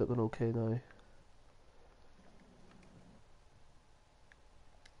 And here's looking okay now.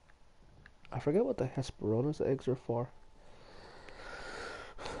 I forget what the Hesperornis eggs are for.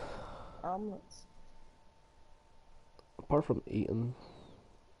 Omelets. Apart from eating.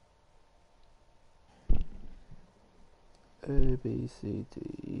 A, B, C, D,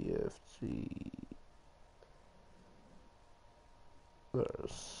 E, F, G.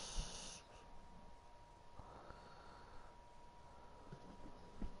 There's.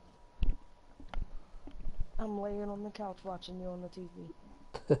 I'm laying on the couch watching you on the TV.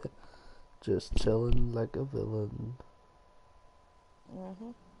 Just chilling like a villain.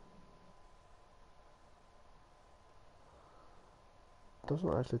 Mm-hmm.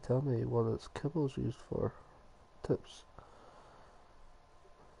 Doesn't actually tell me what its kibble's used for. Tips.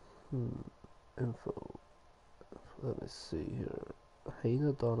 Info. Let me see here.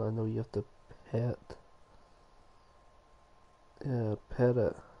 Hynodon, I know you have to pet. Yeah, pet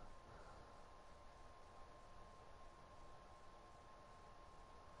it.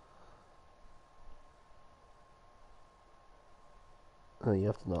 And you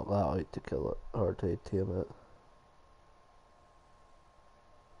have to knock that out to kill it, or to tame it.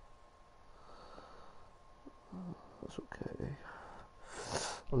 That's okay.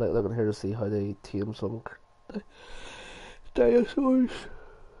 I'm like looking here to see how they tame some dinosaurs.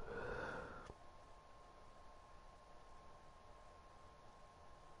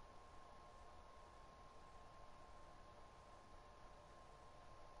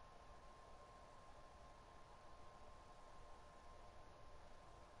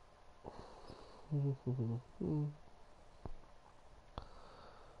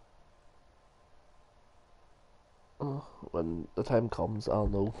 Oh, when the time comes, I'll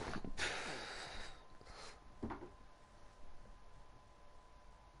know.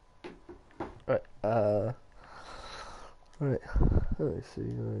 Right, right, let me see.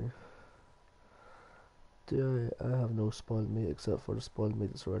 I have no spoiled meat except for the spoiled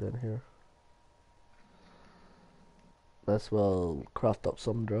meat that's right in here. Let's well craft up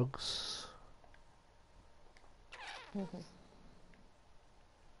some drugs.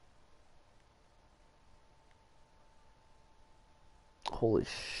 Holy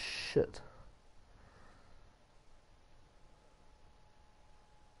shit.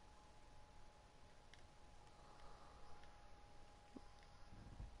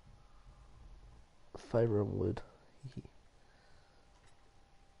 Fiber and wood.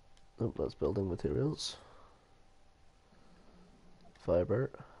 Oh, that's building materials.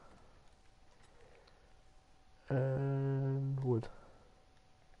 Fiber. And wood.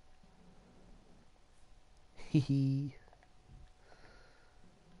 Hee.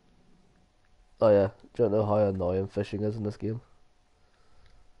 Oh yeah, do you know how annoying fishing is in this game?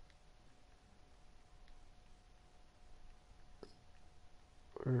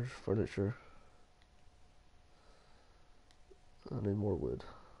 Where's furniture? I need more wood.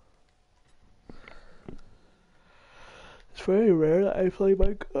 It's very rare that I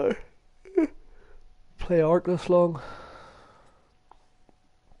play Ark this long.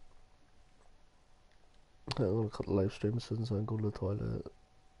 I'm gonna cut the live stream since I'm going to the toilet.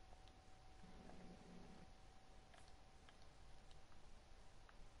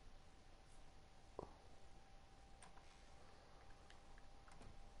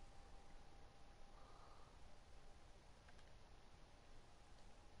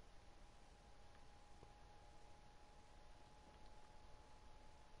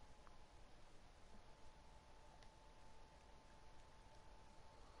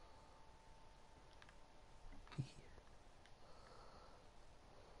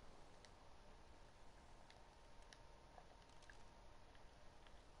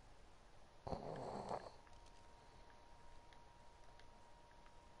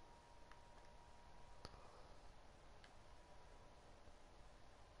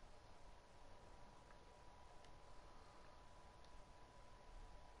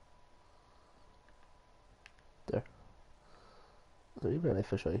 There. Is there even any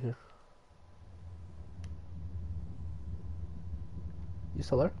fish out here? You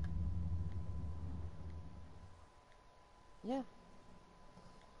still there? Yeah,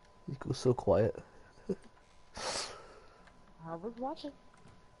 You go so quiet. I was watching.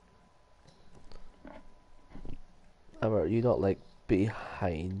 Are you not like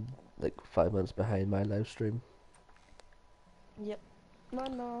behind, like 5 minutes behind my live stream? Yep. No,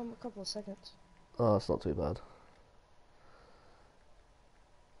 I'm a couple of seconds. Oh, it's not too bad.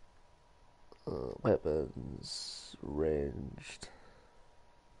 Weapons ranged.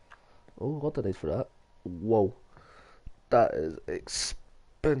 Oh, what did I need for that? Whoa, that is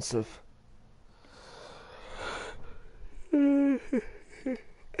expensive. I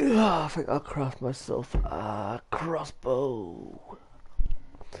think I'll craft myself a crossbow.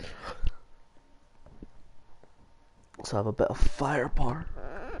 So I have a bit of firepower.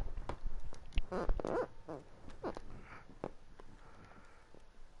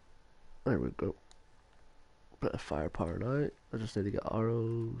 There we go. Bit of firepower now. I just need to get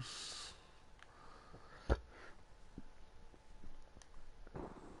arrows.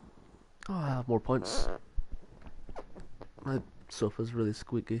 Oh, I have more points. My sofa's really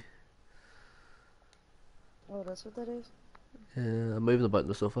squeaky. Oh, that's what that is? Yeah, I'm moving about in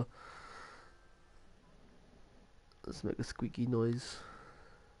the sofa. Let's make a squeaky noise.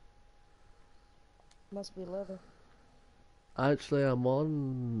 Must be leather. Actually, I'm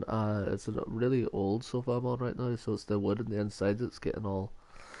on. It's a really old sofa I'm on right now, so it's the wood on the inside that's getting all,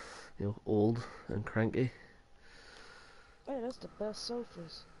 old and cranky. Hey, that's the best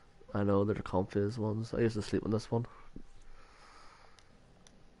sofas. I know they're the comfiest ones. I used to sleep on this one.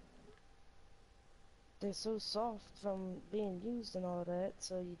 They're so soft from being used and all that,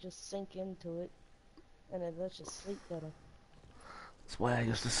 so you just sink into it, and it lets you sleep better. That's why I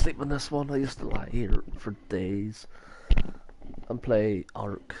used to sleep on this one. I used to lie here for days and play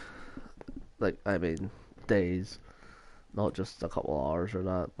Ark. Like, I mean, days, not just a couple of hours or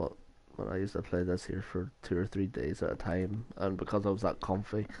that, but when I used to play this here for 2 or 3 days at a time, and because I was that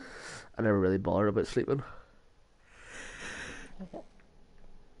comfy, I never really bothered about sleeping.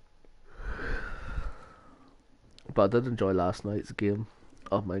 But I did enjoy last night's game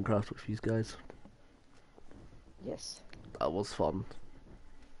of Minecraft with you guys. Yes. That was fun.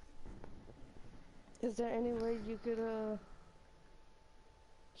 Is there any way you could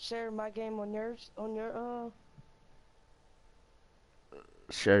share my game on yours on your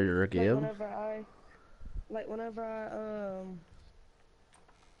Share your like game. whenever I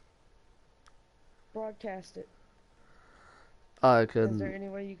broadcast it? I Is there can. any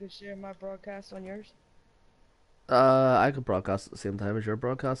way you could share my broadcast on yours? I can broadcast at the same time as you're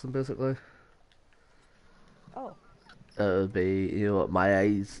broadcasting, basically. Oh, It would be, my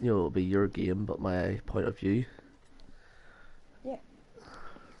eyes, it would be your game, but my point of view. yeah.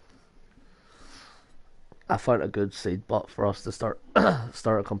 I found a good seed bot for us to start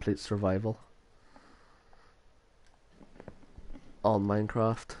start a complete survival on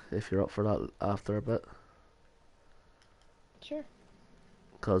Minecraft if you're up for that after a bit. Sure.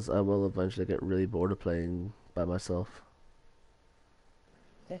 Because I will eventually get really bored of playing by myself.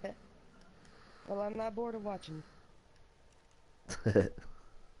 Well, I'm not bored of watching. That's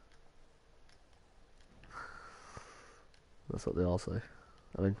what they all say.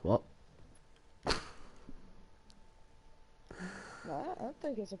 I mean, what? I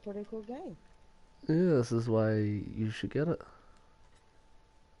think it's a pretty cool game. Yeah, this is why you should get it.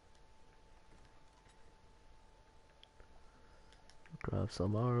 Grab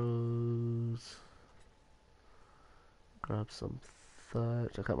some arrows. Grab some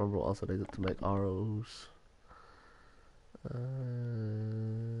thatch. I can't remember what else I needed to make arrows.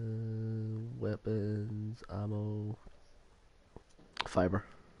 Weapons, ammo, fiber.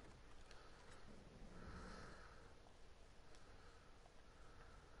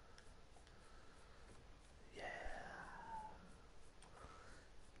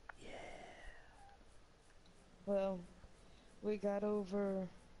 Well, we got over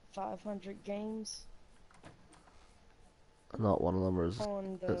 500 games Not one of them is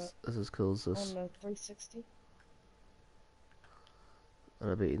on the as cool as on this. the 360.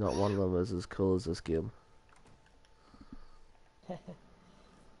 And I bet you not one of them is as cool as this game.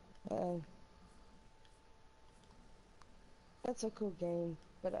 Um, that's a cool game,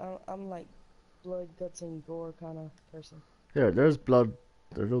 but I'm like blood, guts, and gore kind of person. Here, there's blood.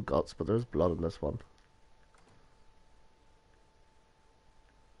 There's no guts, but there's blood in this one.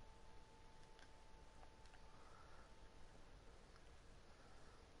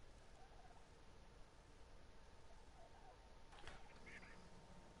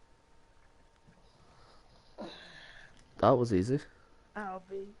 That was easy. I'll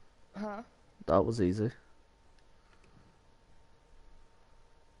be. Huh? That was easy.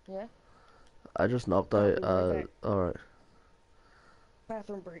 Yeah? I just knocked I'll out. be right back. Alright.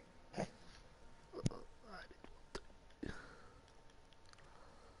 Bathroom break.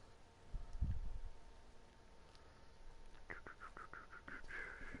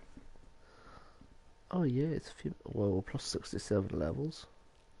 Oh yeah, it's a few. Well, plus 67 levels.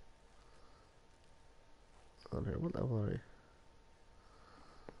 On here, what level are you?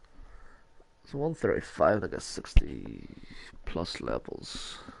 It's 135, I guess 60 plus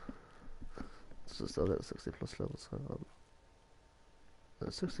levels. This is still at 60 plus levels. Hang on.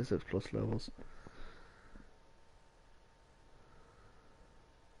 66 plus levels.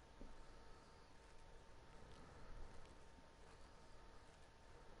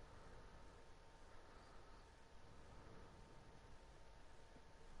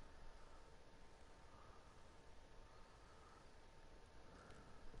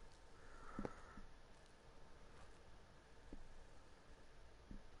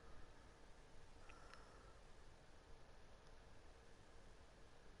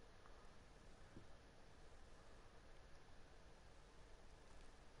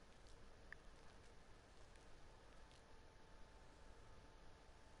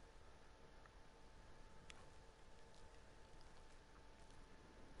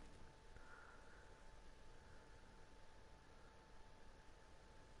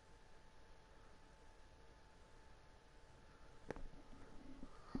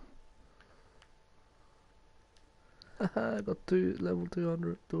 Haha, I got level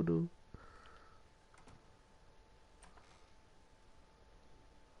 200. Dodo.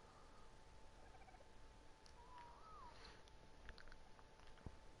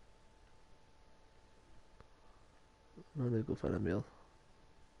 I need to go find a meal.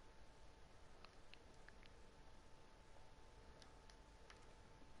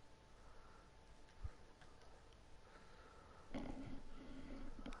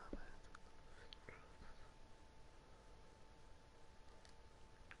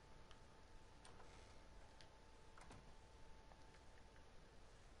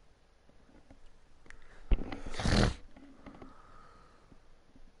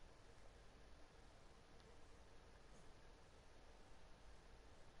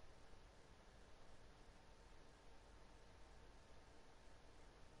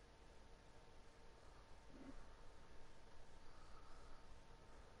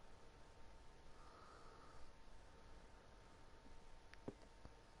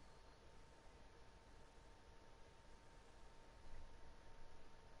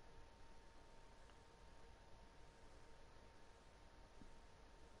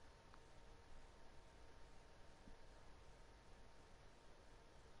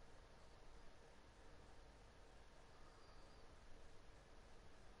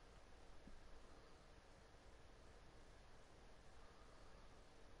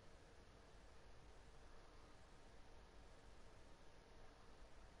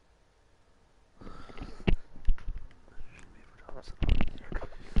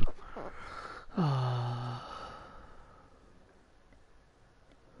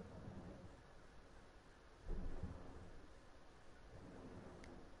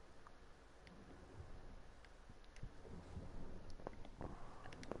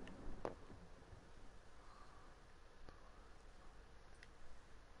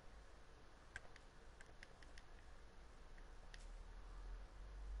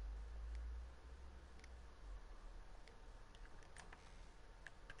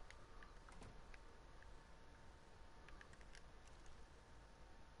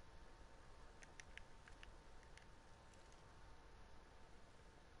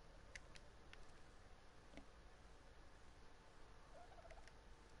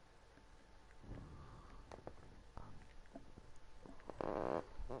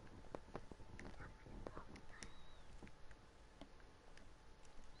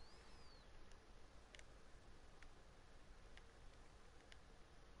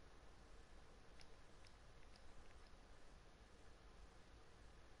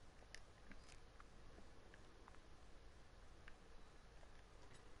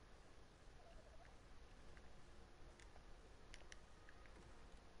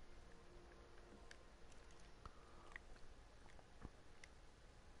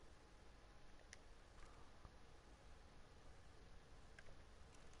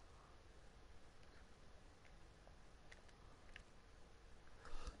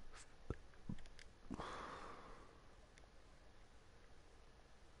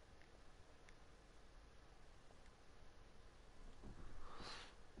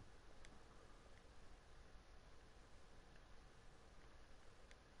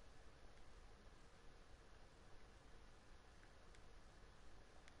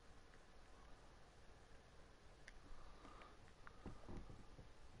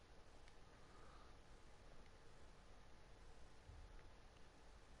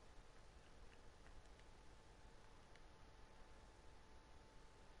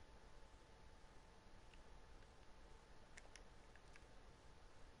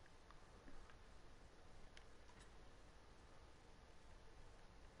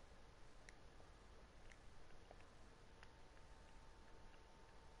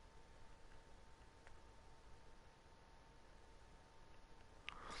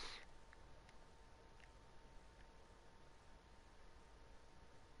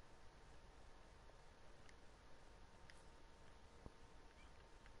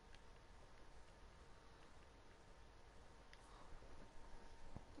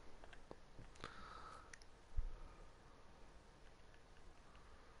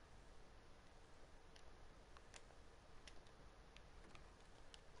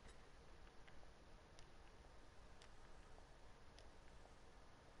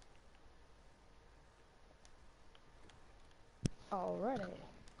 Alrighty.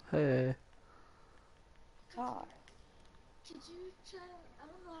 Hey, Could Hi. you could you try? I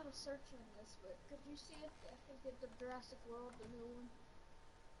don't know how to search on this, but could you see if I could get the Jurassic World, the new one,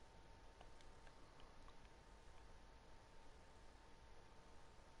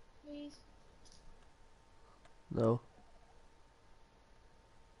 please? no,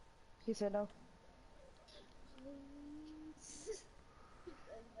 He said no. Please. He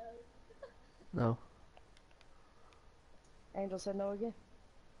said no. no. Angel said no again.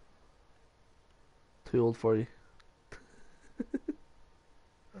 Too old for you.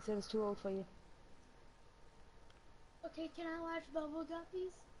 He said it's too old for you. Okay, can I watch Bubble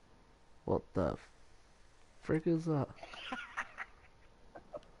Guppies? What the frick is that?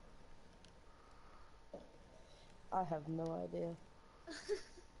 I have no idea.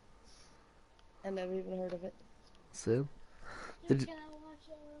 I never even heard of it. Same. Can, Did you? can I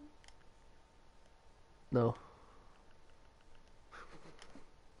watch No.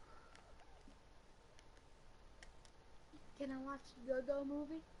 can I watch the Go-Go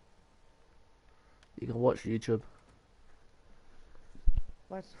movie? You can watch YouTube.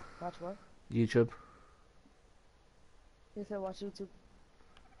 Watch, watch what? YouTube. He said watch YouTube.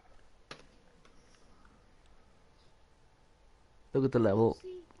 Look at the Did you level.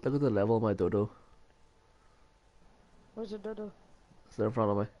 see? Look at the level of my dodo. Where's your dodo? It's there in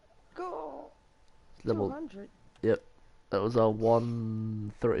front of me. Go! It's level. 200. Yep. It was a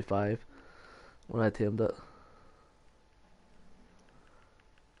 135 when I tamed it.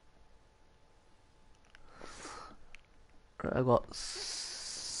 Right, I got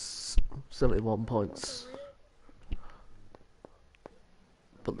 71 points. For real?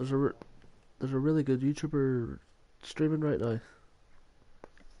 But there's a really good YouTuber streaming right now.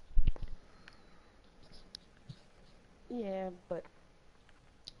 Yeah, but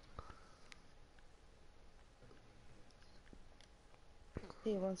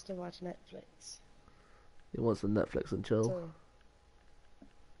he wants to watch Netflix. He wants the Netflix and chill. So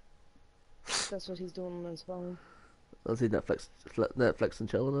that's what he's doing on his phone. Is he Netflix and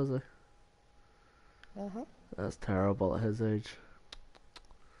chilling, is he? Uh-huh. That's terrible at his age.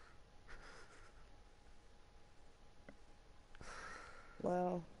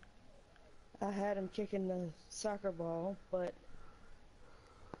 Well, I had him kicking the soccer ball, but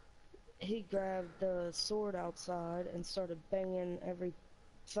he grabbed the sword outside and started banging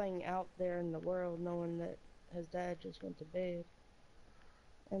everything out there in the world, knowing that his dad just went to bed.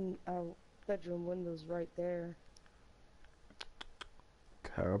 And our bedroom window's right there.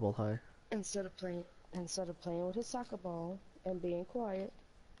 Terrible high. Instead of playing, instead of playing with his soccer ball and being quiet,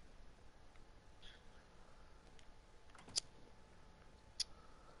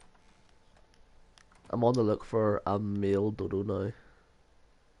 I'm on the look for a male dodo now.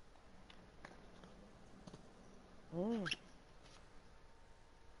 mm,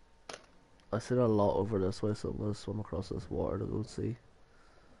 I seen a lot over this way, so I'm gonna swim across this water to go see.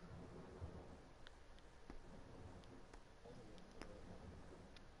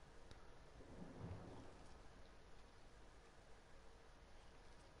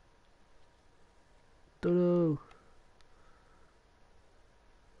 Dodo!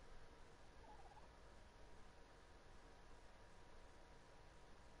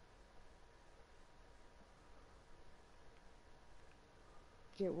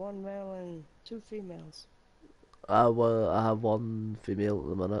 get one male and two females. I have one female at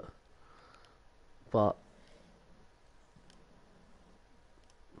the minute, but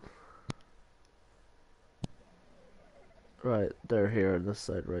right, they're here on this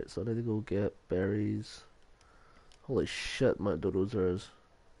side, right? So I need to go get berries. Holy shit, my dodos there is.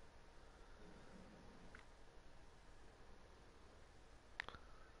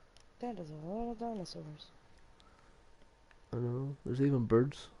 That is a lot of dinosaurs. I know. There's even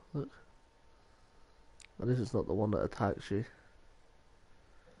birds. Look. At least it's not the one that attacks you.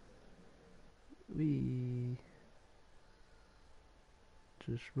 Wee.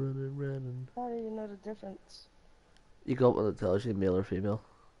 Just running, running. How do you know the difference? You got one that tells you male or female.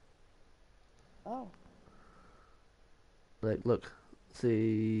 Oh, Like, look.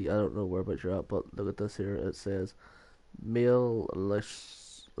 See, I don't know whereabouts you're at, but look at this here. It says male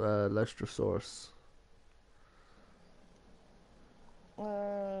Lystrosaurus.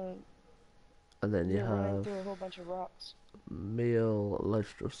 uh, And then you you're running have through a whole bunch of rocks. male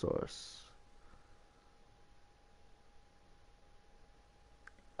Lystrosaurus.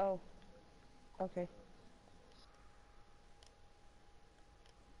 Oh, okay.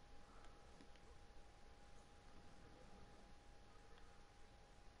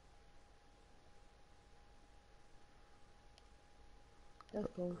 That's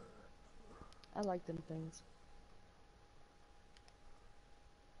cool. I like them things.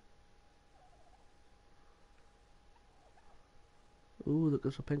 Ooh, look,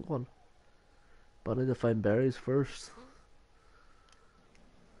 there's a pink one. But I need to find berries first.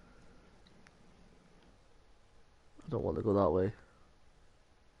 I don't want to go that way.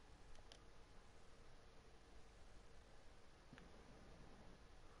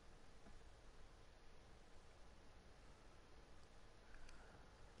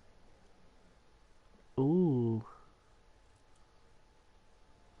 Ooh,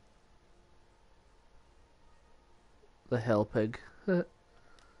 the hell pig.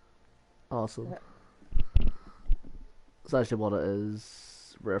 Awesome. That's actually what it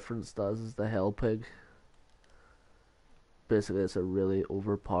is referenced as, is the hell pig. Basically, it's a really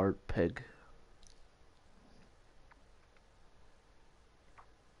overpowered pig.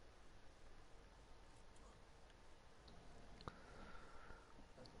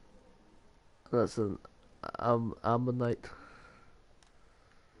 That's an ammonite.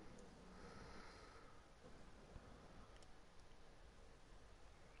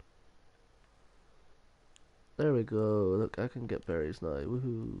 There we go. Look, I can get berries now.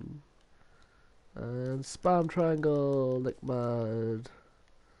 Woohoo. And spam triangle, like mad.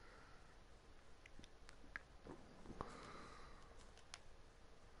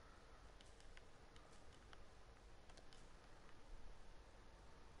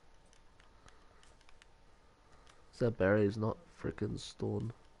 That berries, not freaking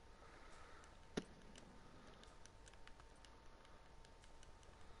stone.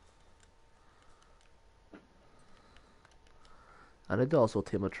 I need to also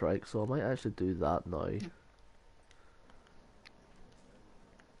tame a trike, so I might actually do that now. It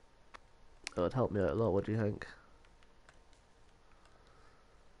would help me out a lot, what do you think?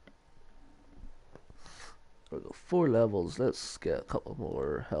 We got 4 levels, let's get a couple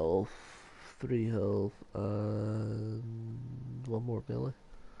more health. 3 health, and 1 more melee.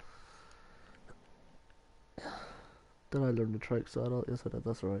 Did I learn the trike saddle? Yes I did,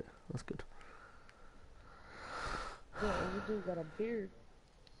 that's right, that's good. Yeah, you do got a beard.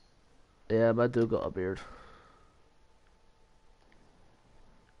 Yeah, I do got a beard.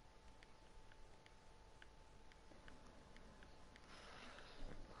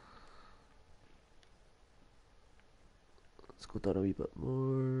 Let's go down a wee bit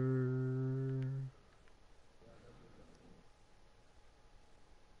more.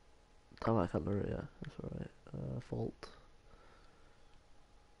 Oh, I can't learn it, yeah, that's alright. Fault.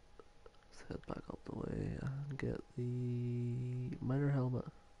 Let's head back up the way and get the miner helmet.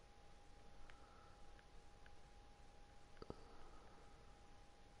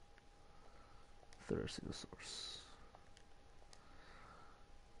 Therosiosaurus.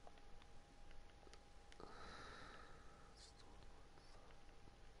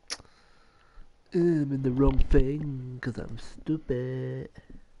 I'm in the wrong thing because I'm stupid.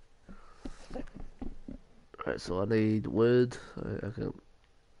 Right, so I need wood. I can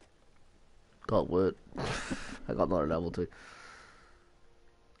got wood. I got another level too.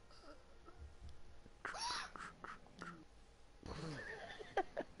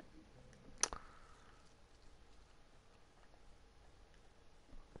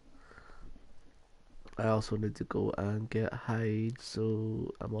 I also need to go and get hide,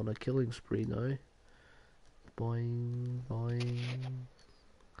 so I'm on a killing spree now. Boing, boing.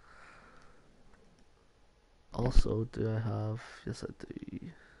 Also, do I have? Yes, I do.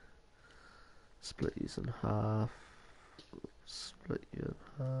 Split these in half. Split you in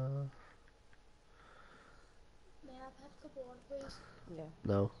half. May I have a couple water, please? Yeah.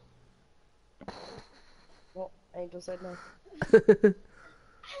 No. Well, Angel said no. I don't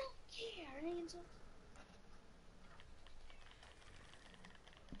care, Angel.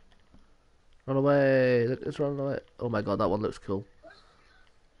 Run away! Look, it's running away. Oh my god, that one looks cool.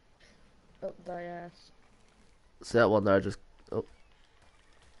 Oh, thy ass. See that one there? Just oh,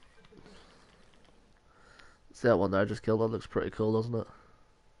 see that one there? Just killed. That looks pretty cool, doesn't it?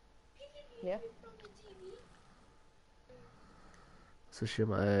 Yeah. From the TV? It's a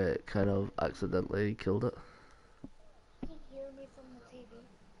shame I kind of accidentally killed it. You can hear me from the TV.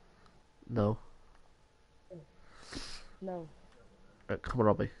 No. No. Right, come on,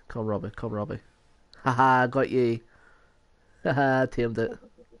 Robbie. Come on, Robbie. Come on, Robbie. Haha, got ye. Haha, tamed it.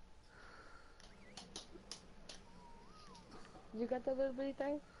 You got that little bitty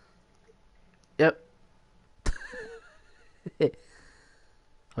thing? Yep.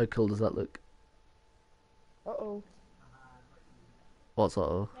 How cool does that look? Uh-oh. What's that?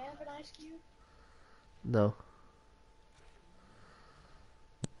 Oh, May I have an ice cube? no.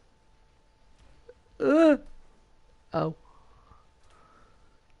 Uh, ow.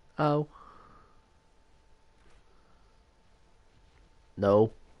 Ow.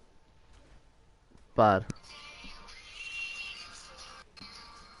 No. Bad.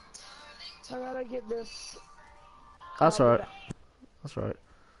 I gotta get this That's out the alright. back. That's alright.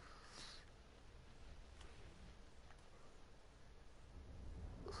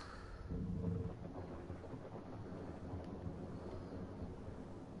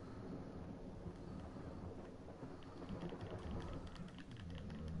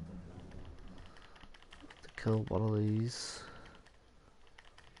 To kill one of these.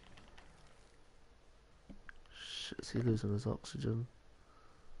 Shit, is he losing his oxygen?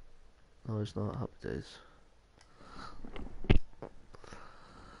 No, he's not. Happy days.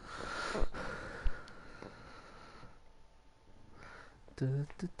 Du,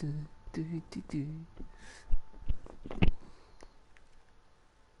 du, du, du, du, du.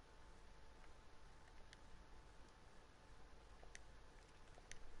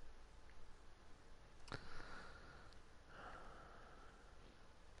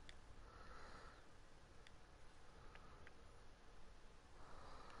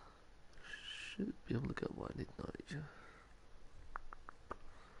 Should be able to get what I need now. Yeah.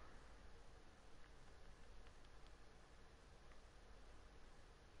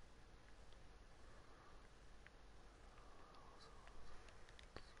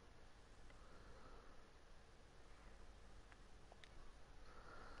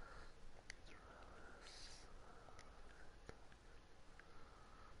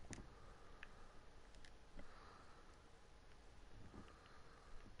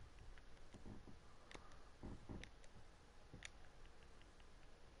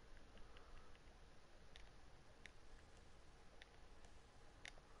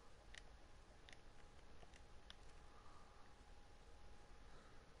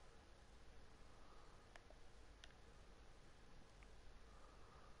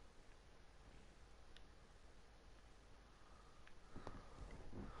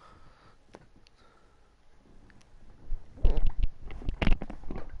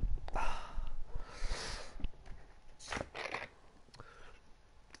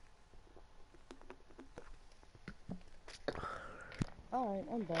 Alright,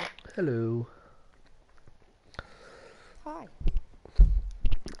 I'm back. Hello. Hi.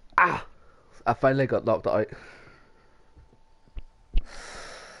 Ah! I finally got knocked out.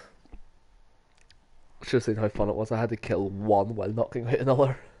 Should have seen how fun it was. I had to kill one while knocking out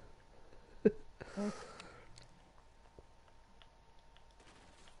another. Mm.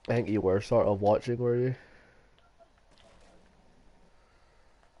 I think you were sort of watching, were you?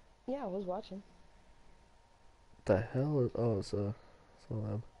 Yeah, I was watching. The hell? Oh, it's one of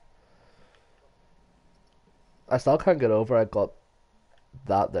them. I still can't get over I got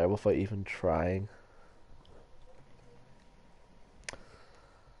that there without even trying.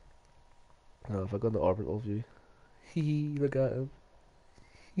 No, if I go into orbital view. Hee, look at him.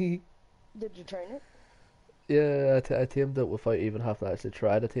 Hee. Did you train it? Yeah, I tamed it without even having to actually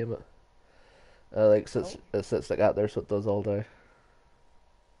try to tame it. Like Oh. it sits like that there, so it does all day.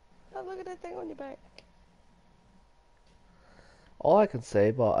 Oh, look at that thing on your back. All I can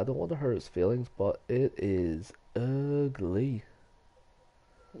say, but I don't want to hurt its feelings, but it is ugly.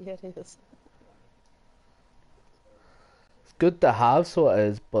 Yeah, it is. It's good to have, so it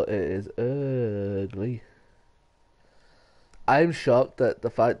is, but it is ugly. I'm shocked that the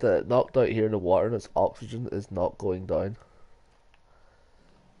fact that it knocked out here in the water and its oxygen is not going down.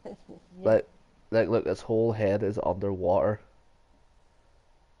 Yeah. Like, look, its whole head is underwater.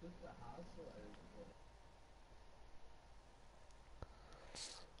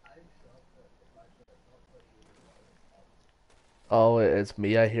 Oh, it's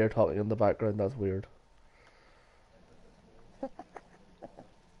me I hear talking in the background. That's weird.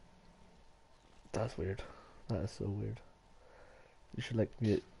 That's weird. That is so weird. You should like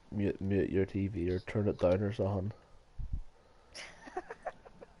mute your TV or turn it down or something.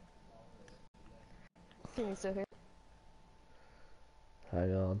 Can you still hear?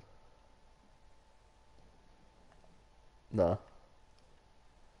 Hang on. Nah,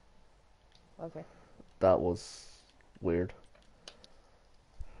 Okay. that was weird.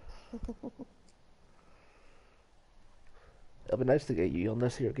 It'll be nice to get you on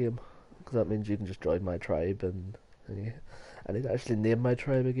this here game, because that means you can just join my tribe and I need to actually name my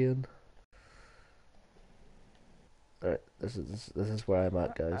tribe again. Alright, this is where I'm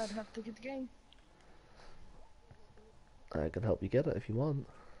at, guys. I'd have to get the game. I can help you get it if you want.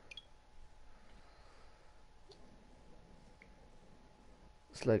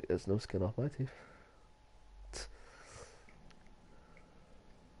 It's like it's no skin off my teeth.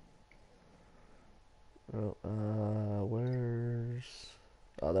 Oh, where's?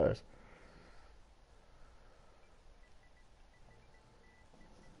 Oh, there's.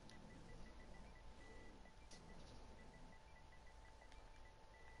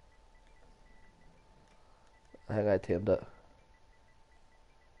 I think I tamed it.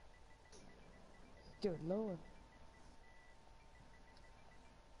 Good lord.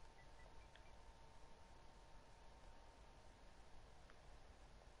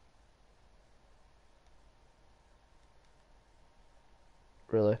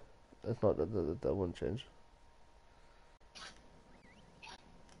 Really? It's not that wouldn't change.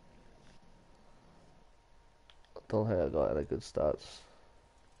 I don't think I got any good stats.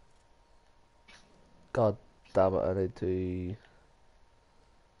 God damn it, I need to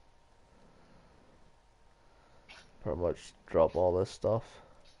pretty much drop all this stuff.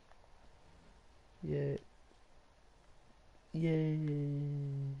 Yay. Yay.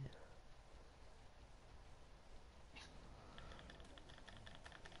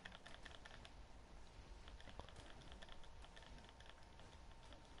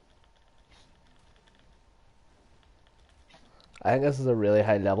 I think this is a really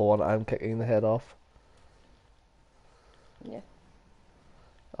high level one. I'm kicking the head off. Yeah.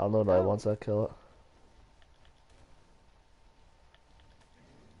 I'll know now Oh. once I kill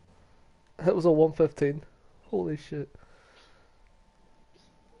it. It was a 115. Holy shit.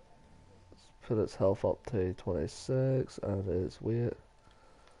 Put its health up to 26 and its weight.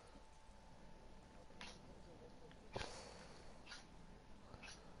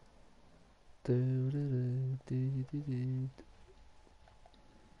 Do, do, do, do, do.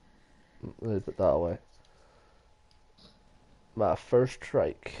 Let me put that away. My first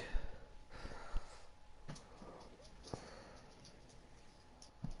strike.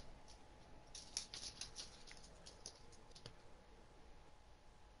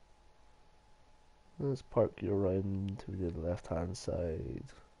 Let's park you around to the left hand side.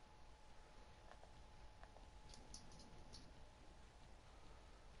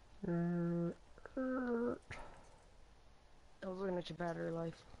 I was looking at your battery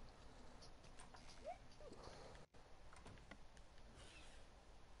life.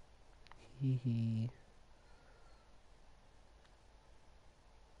 Hee hee.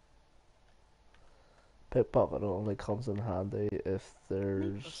 Pickpocket only comes in handy if Need for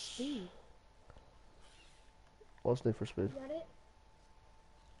there's. speed. What's Need for Speed? You got it?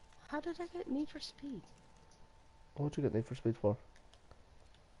 How did I get Need for Speed? What'd you get Need for Speed for?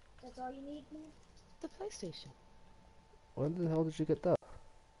 That's all you need, man? The PlayStation. When the hell did you get that?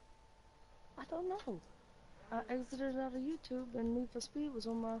 I don't know. I exited out of YouTube and Need for Speed was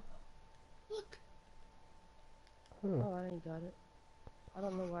on my. Look. Huh. Oh, I ain't got it. I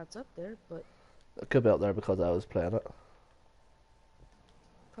don't know why it's up there, but It could be up there because I was playing it.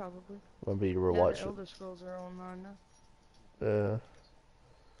 probably. Remember you were Yeah, the watching. Elder Scrolls are online now.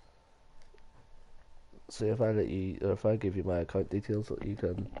 See if I let you, or if I give you my account details, you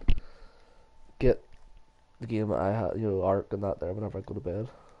can get the game that I had, Arc and that there whenever I go to bed.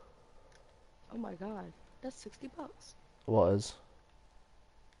 Oh my god, that's $60. What is?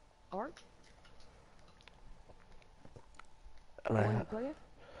 Ark? And The I one ha you play it?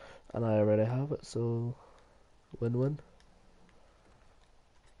 and I already have it, so win-win.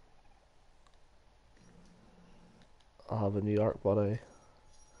 I'll have a new Arc buddy,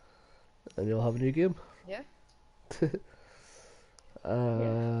 and you'll have a new game. Yeah.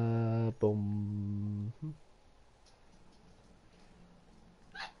 Yeah. Boom.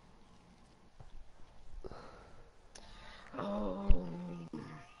 Oh,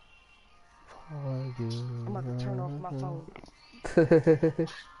 For I'm about to turn off my you. phone.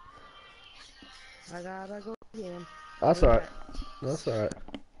 I gotta go again. I'll That's be alright. back. That's alright.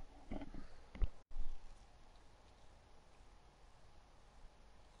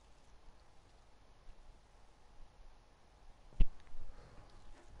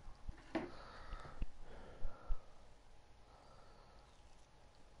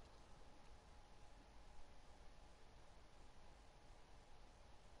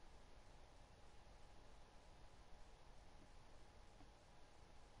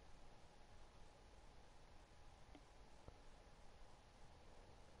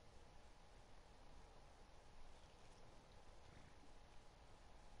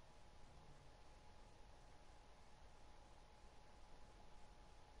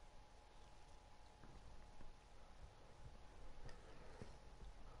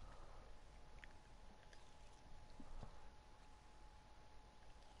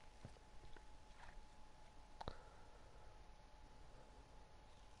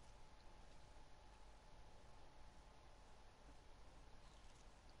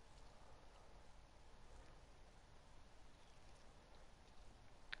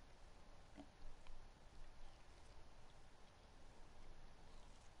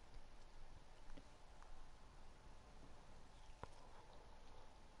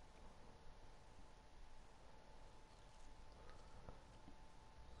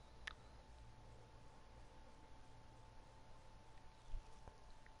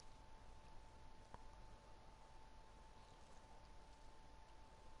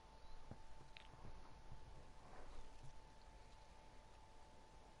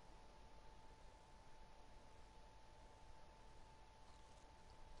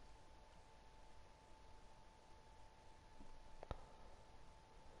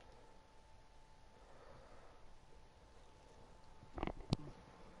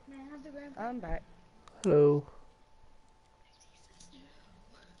 Grab the grandpa. I'm back. Hello.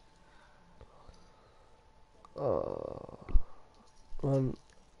 Uh, man,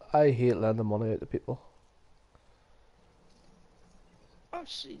 I hate lending money out to people. Oh,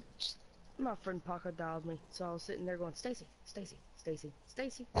 my friend Paco dialed me, so I was sitting there going, Stacy, Stacy, Stacy,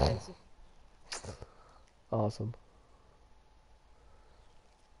 Stacy, Stacy. Awesome.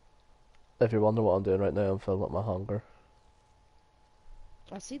 If you're wondering what I'm doing right now, I'm filling up my hunger.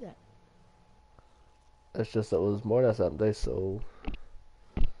 I see that. It's just that it was more or less empty, so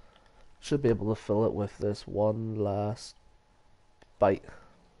should be able to fill it with this one last bite.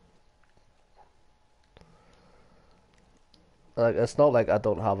 Like, it's not like I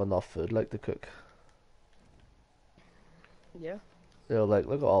don't have enough food like to cook. Yeah. You know, like,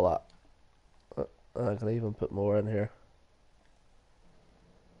 look at all that. I can even put more in here.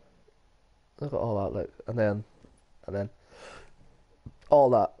 Look at all that, like, and then, all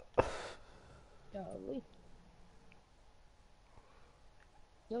that. Golly.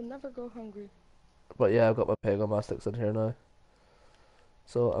 You'll never go hungry. But yeah, I've got my pego mastics in here now.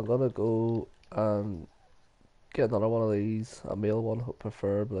 So I'm gonna go and get another one of these, a male one,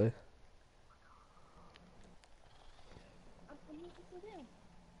 preferably. I'm looking for them.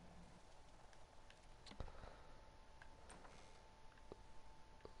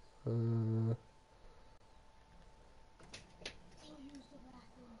 Uh, I'll use the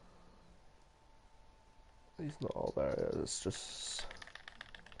bathroom. he's not all there. It's just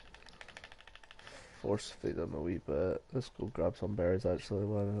force feed him a wee bit. Let's go grab some berries actually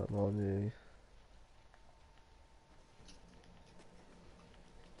while I'm on you.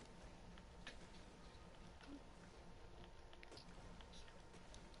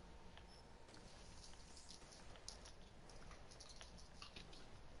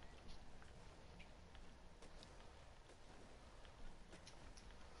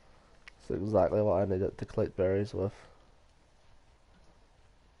 It's exactly what I needed to collect berries with.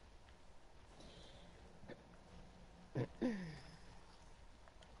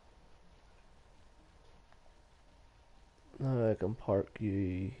 Now I can park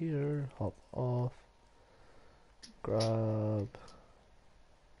you here, hop off, grab,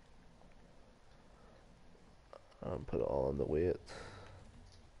 and put it all on the weight.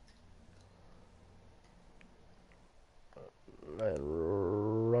 Then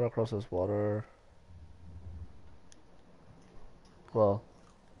run across this water. Well,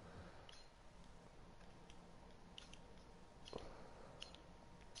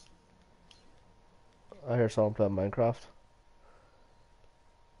 I hear someone playing Minecraft.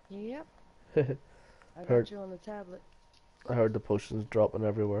 Yep. I Heard, got you on the tablet. I heard the potions dropping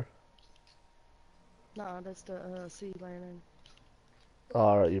everywhere. Nah, that's the sea lantern.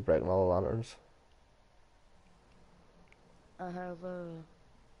 Alright, you breaking all the lanterns. I have a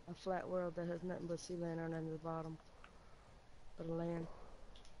flat world that has nothing but sea lantern in the bottom of the land.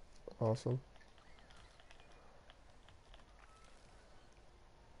 Awesome.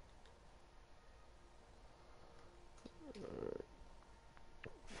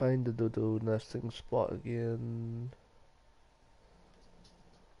 Find the dodo nesting spot again.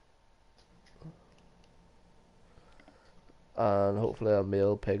 And hopefully a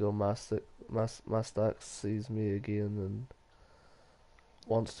male pego mastax sees me again and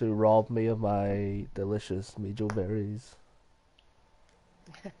wants to rob me of my delicious mijo berries.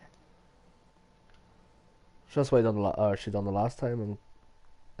 Just what I done she done the last time and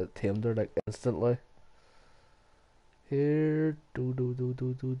it tamed her like instantly. Here, do's.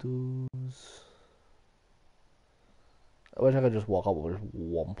 I wish I could just walk up and just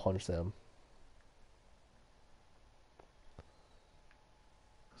one punch them.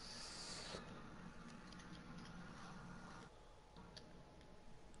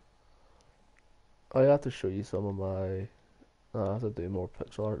 I have to show you some of my. I have to do more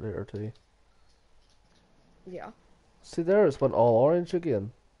pixel art later too. Yeah. See there, it's went all orange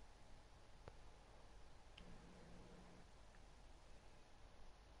again.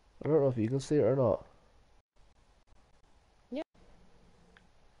 I don't know if you can see it or not. Yeah.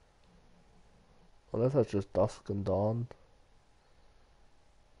 Unless that's just dusk and dawn.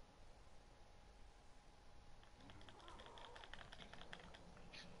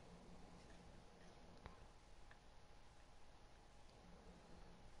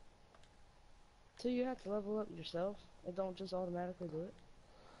 So you have to level up yourself. It don't just automatically do it.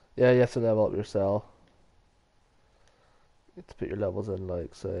 Yeah, you have to level up yourself. You have to put your levels in,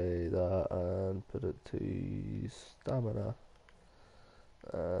 like say that, and put it to stamina,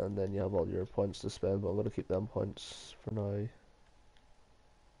 and then you have all your points to spend. But I'm gonna keep them points for now.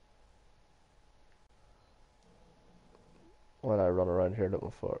 While I run around here looking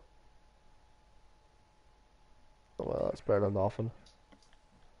for it. Well, that's better than nothing.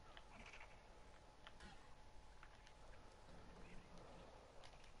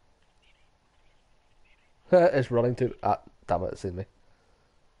 It's running to. Ah, damn it, it's seen me.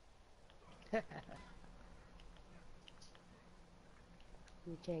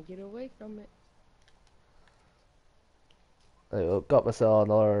 You can't get away from it. There you go. Got myself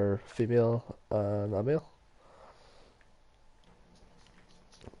another female and a male.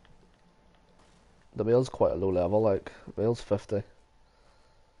 The male's quite a low level, like, male's 50.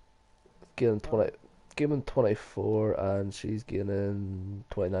 Gaining Oh, 20. Gaining 24 and she's gaining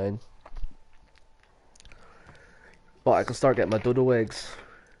 29. But I can start getting my dodo eggs.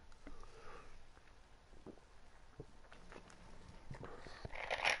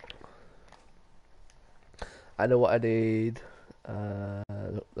 I know what I need.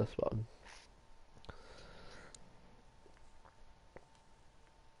 This one.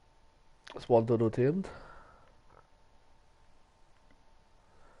 It's one dodo tamed.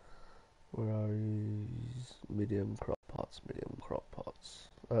 Where are you? Medium crop pots, medium crop pots.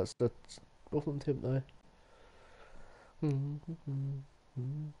 That's both of them tamed now.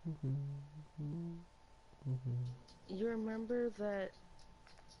 you remember that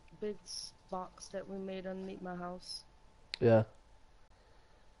big box that we made underneath my house Yeah,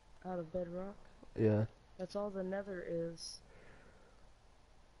 out of bedrock? yeah. That's all the nether is.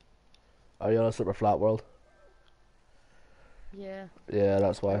 Are you on a super flat world? Yeah, Yeah,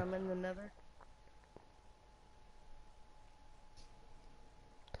 that's and why. I'm in the nether.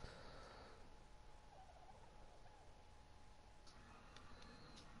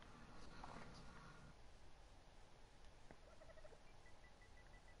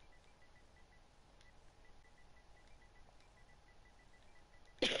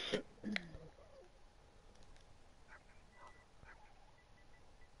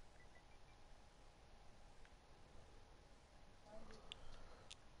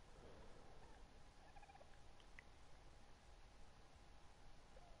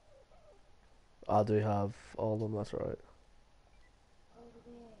 I do have all of them, that's right.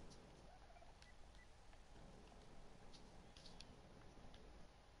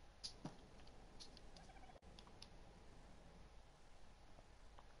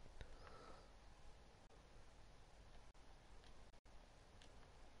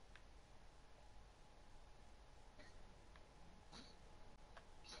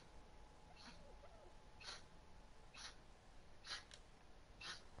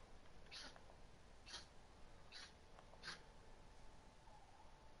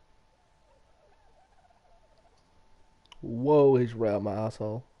 Whoa, he's right on my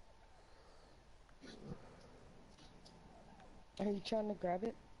asshole. Are you trying to grab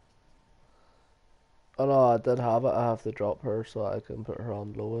it? Oh no, I did have it. I have to drop her so I can put her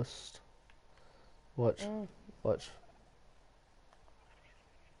on lowest. Watch, Mm. watch.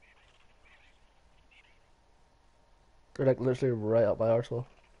 They're like literally right up my arsehole.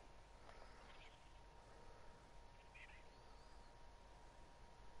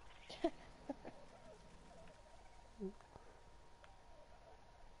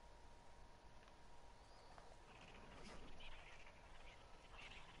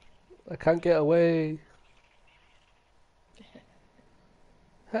 I can't get away.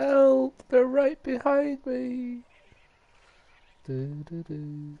 Help! They're right behind me. Do, do,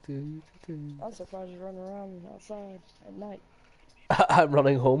 do, do, do. I'm surprised you run around outside at night. I'm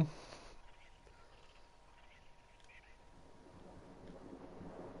running home.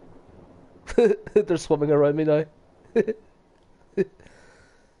 They're swimming around me now.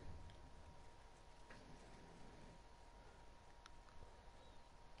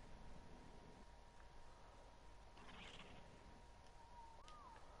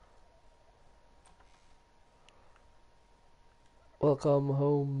 Welcome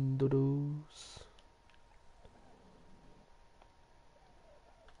home, doodles.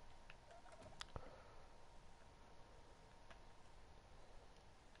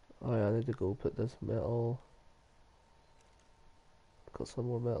 Oh yeah, I need to go put this metal. Got some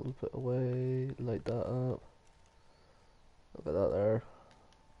more metal to put away. Light that up. Look at that there.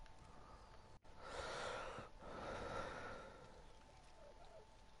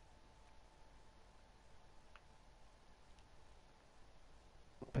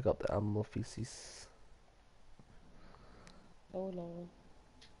 Pick up the animal feces Oh no.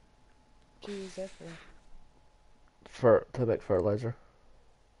 What you use that for? for to make fertilizer.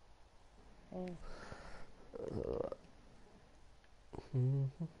 Oh.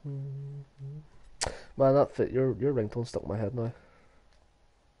 Man, that fit your ringtone stuck in my head now.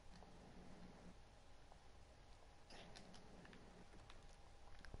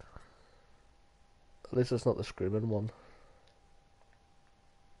 At least it's not the screaming one.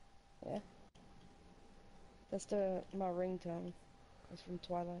 Yeah. That's my ringtone. It's from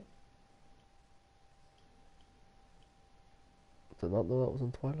Twilight. Did not know that was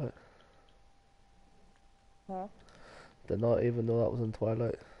in Twilight. Huh? Did not even know that was in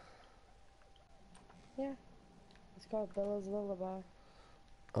Twilight. Yeah. It's called Bella's Lullaby.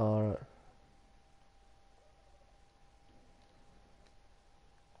 Alright.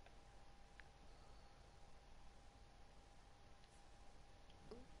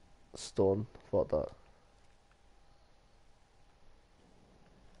 Stone. Thought that.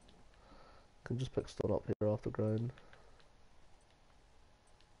 Can just pick stone up here off the ground.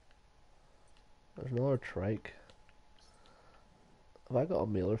 There's another trike. Have I got a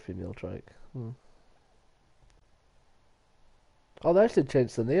male or female trike? Oh, they actually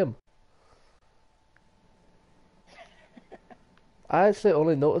changed the name. I actually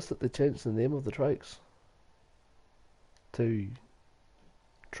only noticed that they changed the name of the trikes to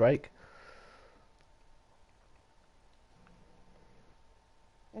trike.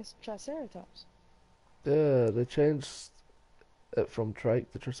 It's Triceratops. Yeah, they changed it from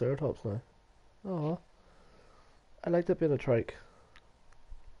trike to triceratops now. Oh, I liked it being a trike.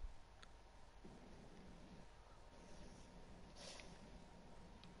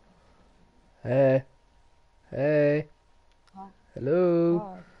 Hey, hey, Hi. hello,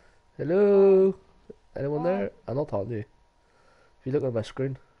 Hi. Hi. hello. Anyone Hi. there? I'm not talking to you. If you look at my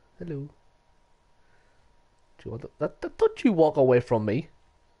screen, hello. Do you want to? Don't you walk away from me.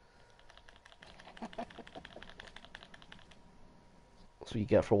 That's what you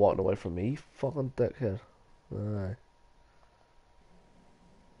get for walking away from me, you fucking dickhead. Aye.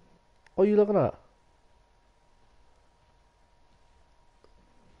 What are you looking at?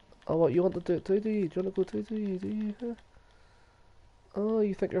 Oh, what, you want to do it too, do you? Do you want to go too, do you? Huh? Oh,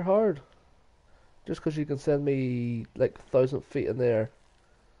 you think you're hard? Just 'cause you can send me, like, 1,000 feet in the air.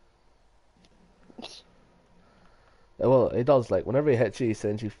 Well, it does, like, whenever he hits you, he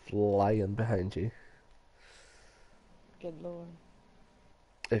sends you flying behind you. Good lord.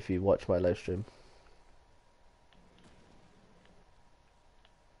 If you watch my live stream.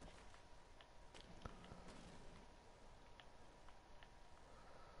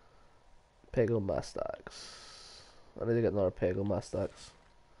 Pego Mastax. I need to get another Pego Mastax.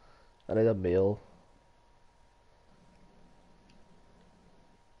 I need a male.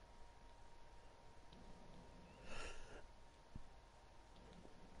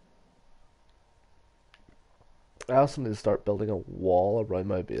 I also need to start building a wall around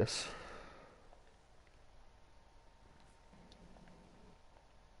my base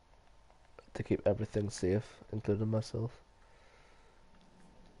to keep everything safe, including myself.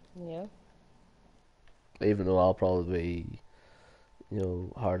 Yeah. Even though I'll probably be,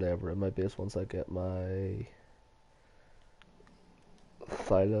 hardly ever in my base once I get my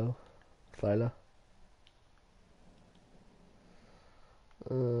Thylo. Thyla.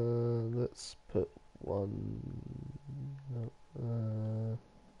 Let's put one. No,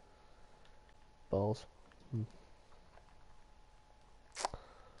 balls. Hmm.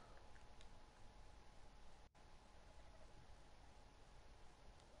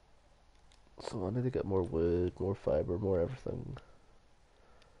 So I need to get more wood, more fiber, more everything.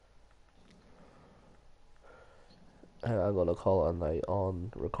 And I'm gonna call it a night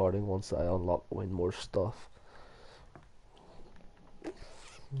on recording once I unlock way more stuff.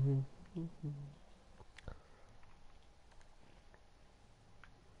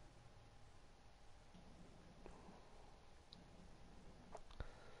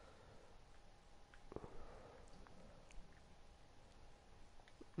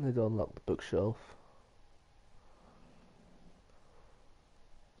 Need to unlock the bookshelf.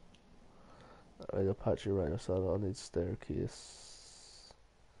 I need a patchy rhino saddle. I need staircase.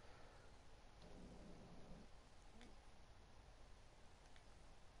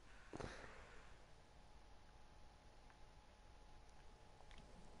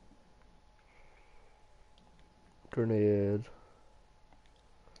 Grenade.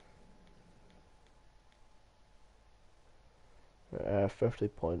 50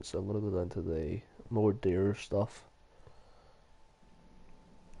 points. So I'm gonna go down to the more deer stuff.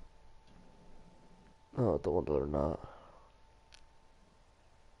 No, I don't want to learn that.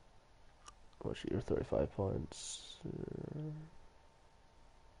 What's your 35 points?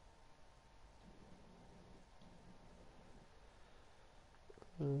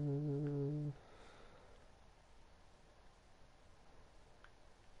 Uh,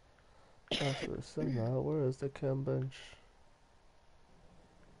 Actually, send that. Where is the cam bench?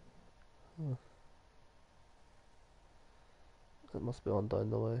 Huh. It must be on down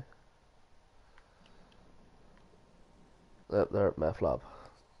the way. Yep, they're at meth lab.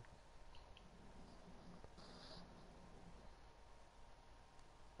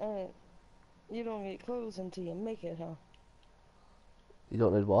 And you don't get clothes until you make it, huh? You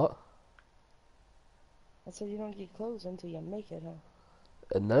don't need what? I said you don't get clothes until you make it,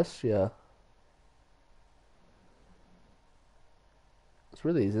 huh? In this, yeah. It's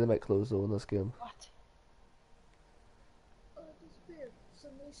really easy to make clothes though in this game. What? Disappeared.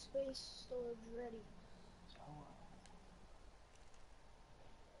 Some new space storage ready.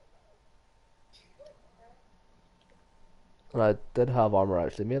 And I did have armor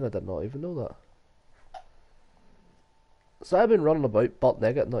actually made, I did not even know that. So I've been running about butt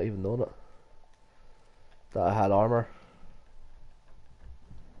naked, not even knowing it. That I had armor.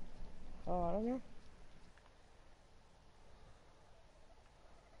 Oh, I don't know.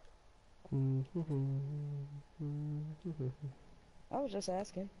 I was just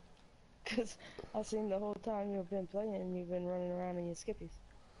asking. Because I seen the whole time you've been playing, you've been running around in your skippies.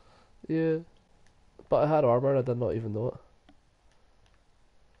 Yeah. But I had armor and I did not even know it.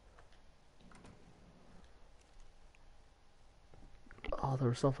 Oh, there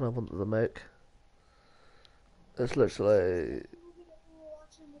was something I wanted to make. It's literally... We're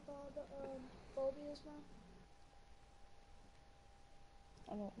watching with all the phobias now.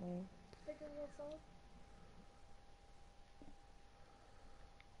 I don't know. Bigger little phone.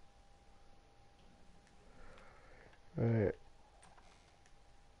 Right.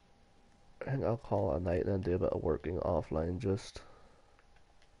 I think I'll call it a night and then do a bit of working offline just.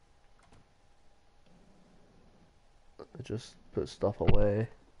 Just put stuff away.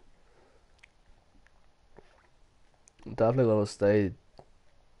 I'm definitely gonna stay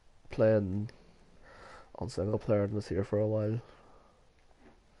playing on single player in this here for a while.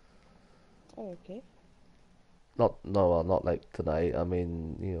 Oh, okay. Not no, well, not like tonight. I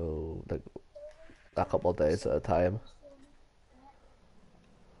mean, like a couple of days at a time. For me,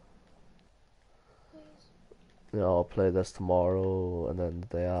 please. I'll play this tomorrow and then the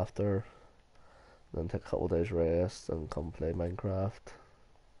day after, then take a couple of days rest and come play Minecraft.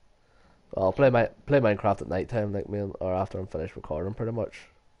 But I'll play Minecraft at night time, like or after I'm finished recording, pretty much,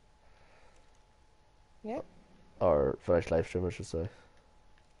 Yeah. or finished live stream, I should say.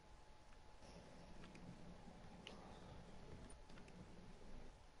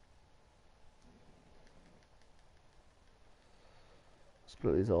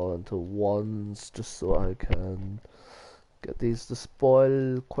 Split these all into ones just so I can get these to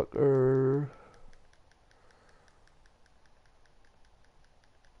spoil quicker.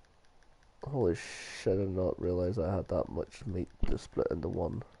 Holy shit, I did not realize I had that much meat to split into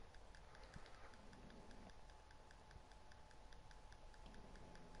one.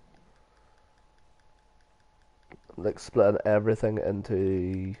 I'm like splitting everything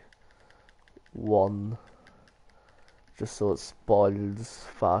into one just so it spoils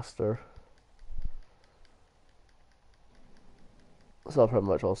faster. So I'll pretty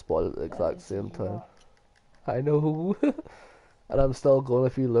much all spoil at the That exact is a same time. lot. I know. And I'm still going.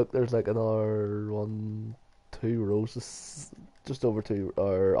 If you look, there's like another one, 2 rows, just over two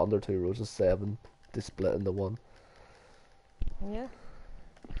or under 2 rows of seven to split into one. Yeah.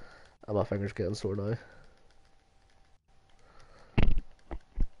 And my fingers getting sore now.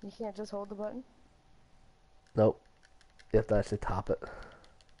 You can't just hold the button. Nope, you have to actually tap it.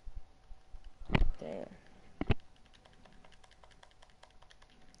 Damn.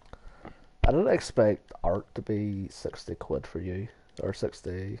 I didn't expect art to be 60 quid for you, or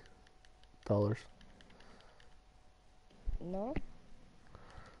 $60. No?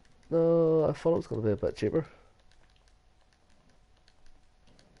 No, I thought it was gonna be a bit cheaper.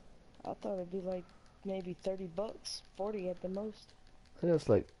 I thought it'd be like maybe 30 bucks, 40 at the most. I think it's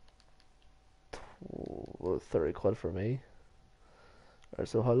like 30 quid for me. Alright,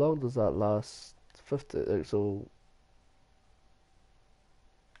 so how long does that last? 50. So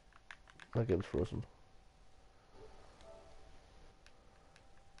my game's frozen.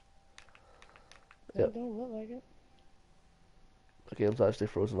 Yep, It don't look like it. the game's actually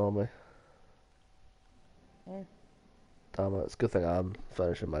frozen on me. Eh. Damn it, it's a good thing I'm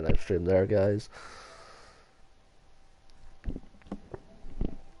finishing my live stream there, guys.